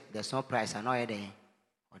you say there's no price, I know a day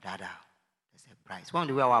or dada. There's a price. One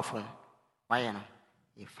do our phone. Why you know?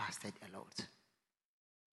 He fasted a lot.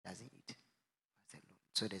 Doesn't eat.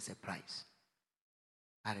 So there's a price.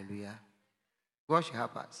 Hallelujah. God should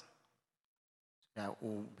help us. So that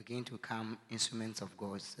we'll begin to become instruments of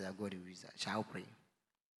God so that God will use us. Shall we pray?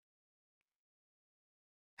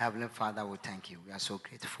 Heavenly Father, we thank you. We are so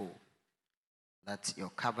grateful that your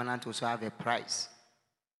covenant also have a price.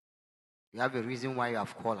 You have a reason why you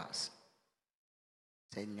have called us.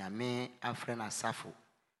 Say, Nyame afren asafo.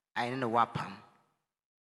 I know what pam.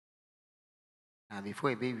 Now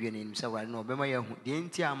before a baby in himself, I know bema yahu. The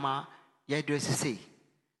intiama ya dress say.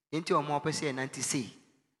 Inti o mo pese e nanti say.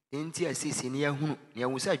 Inti asisi ni yahu. Ya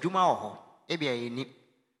wusa juma oho. Ebi ya ni.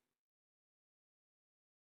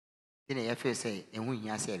 Dine ya fe say ehu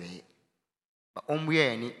hia say be. Ba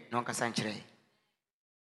omwe ni no kasa nkyere.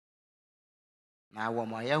 Na wo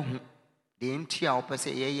mo yahu. The inti a opese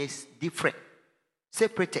is different.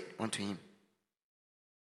 Separated unto him.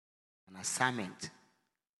 An assignment.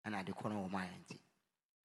 And at the corner of my hand.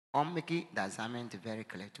 I'm making the assignment very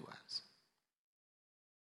clear to us.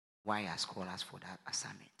 Why has called us for that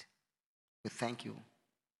assignment? We thank you,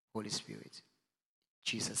 Holy Spirit.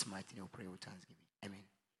 Jesus' mighty name, we pray with thanksgiving. Amen.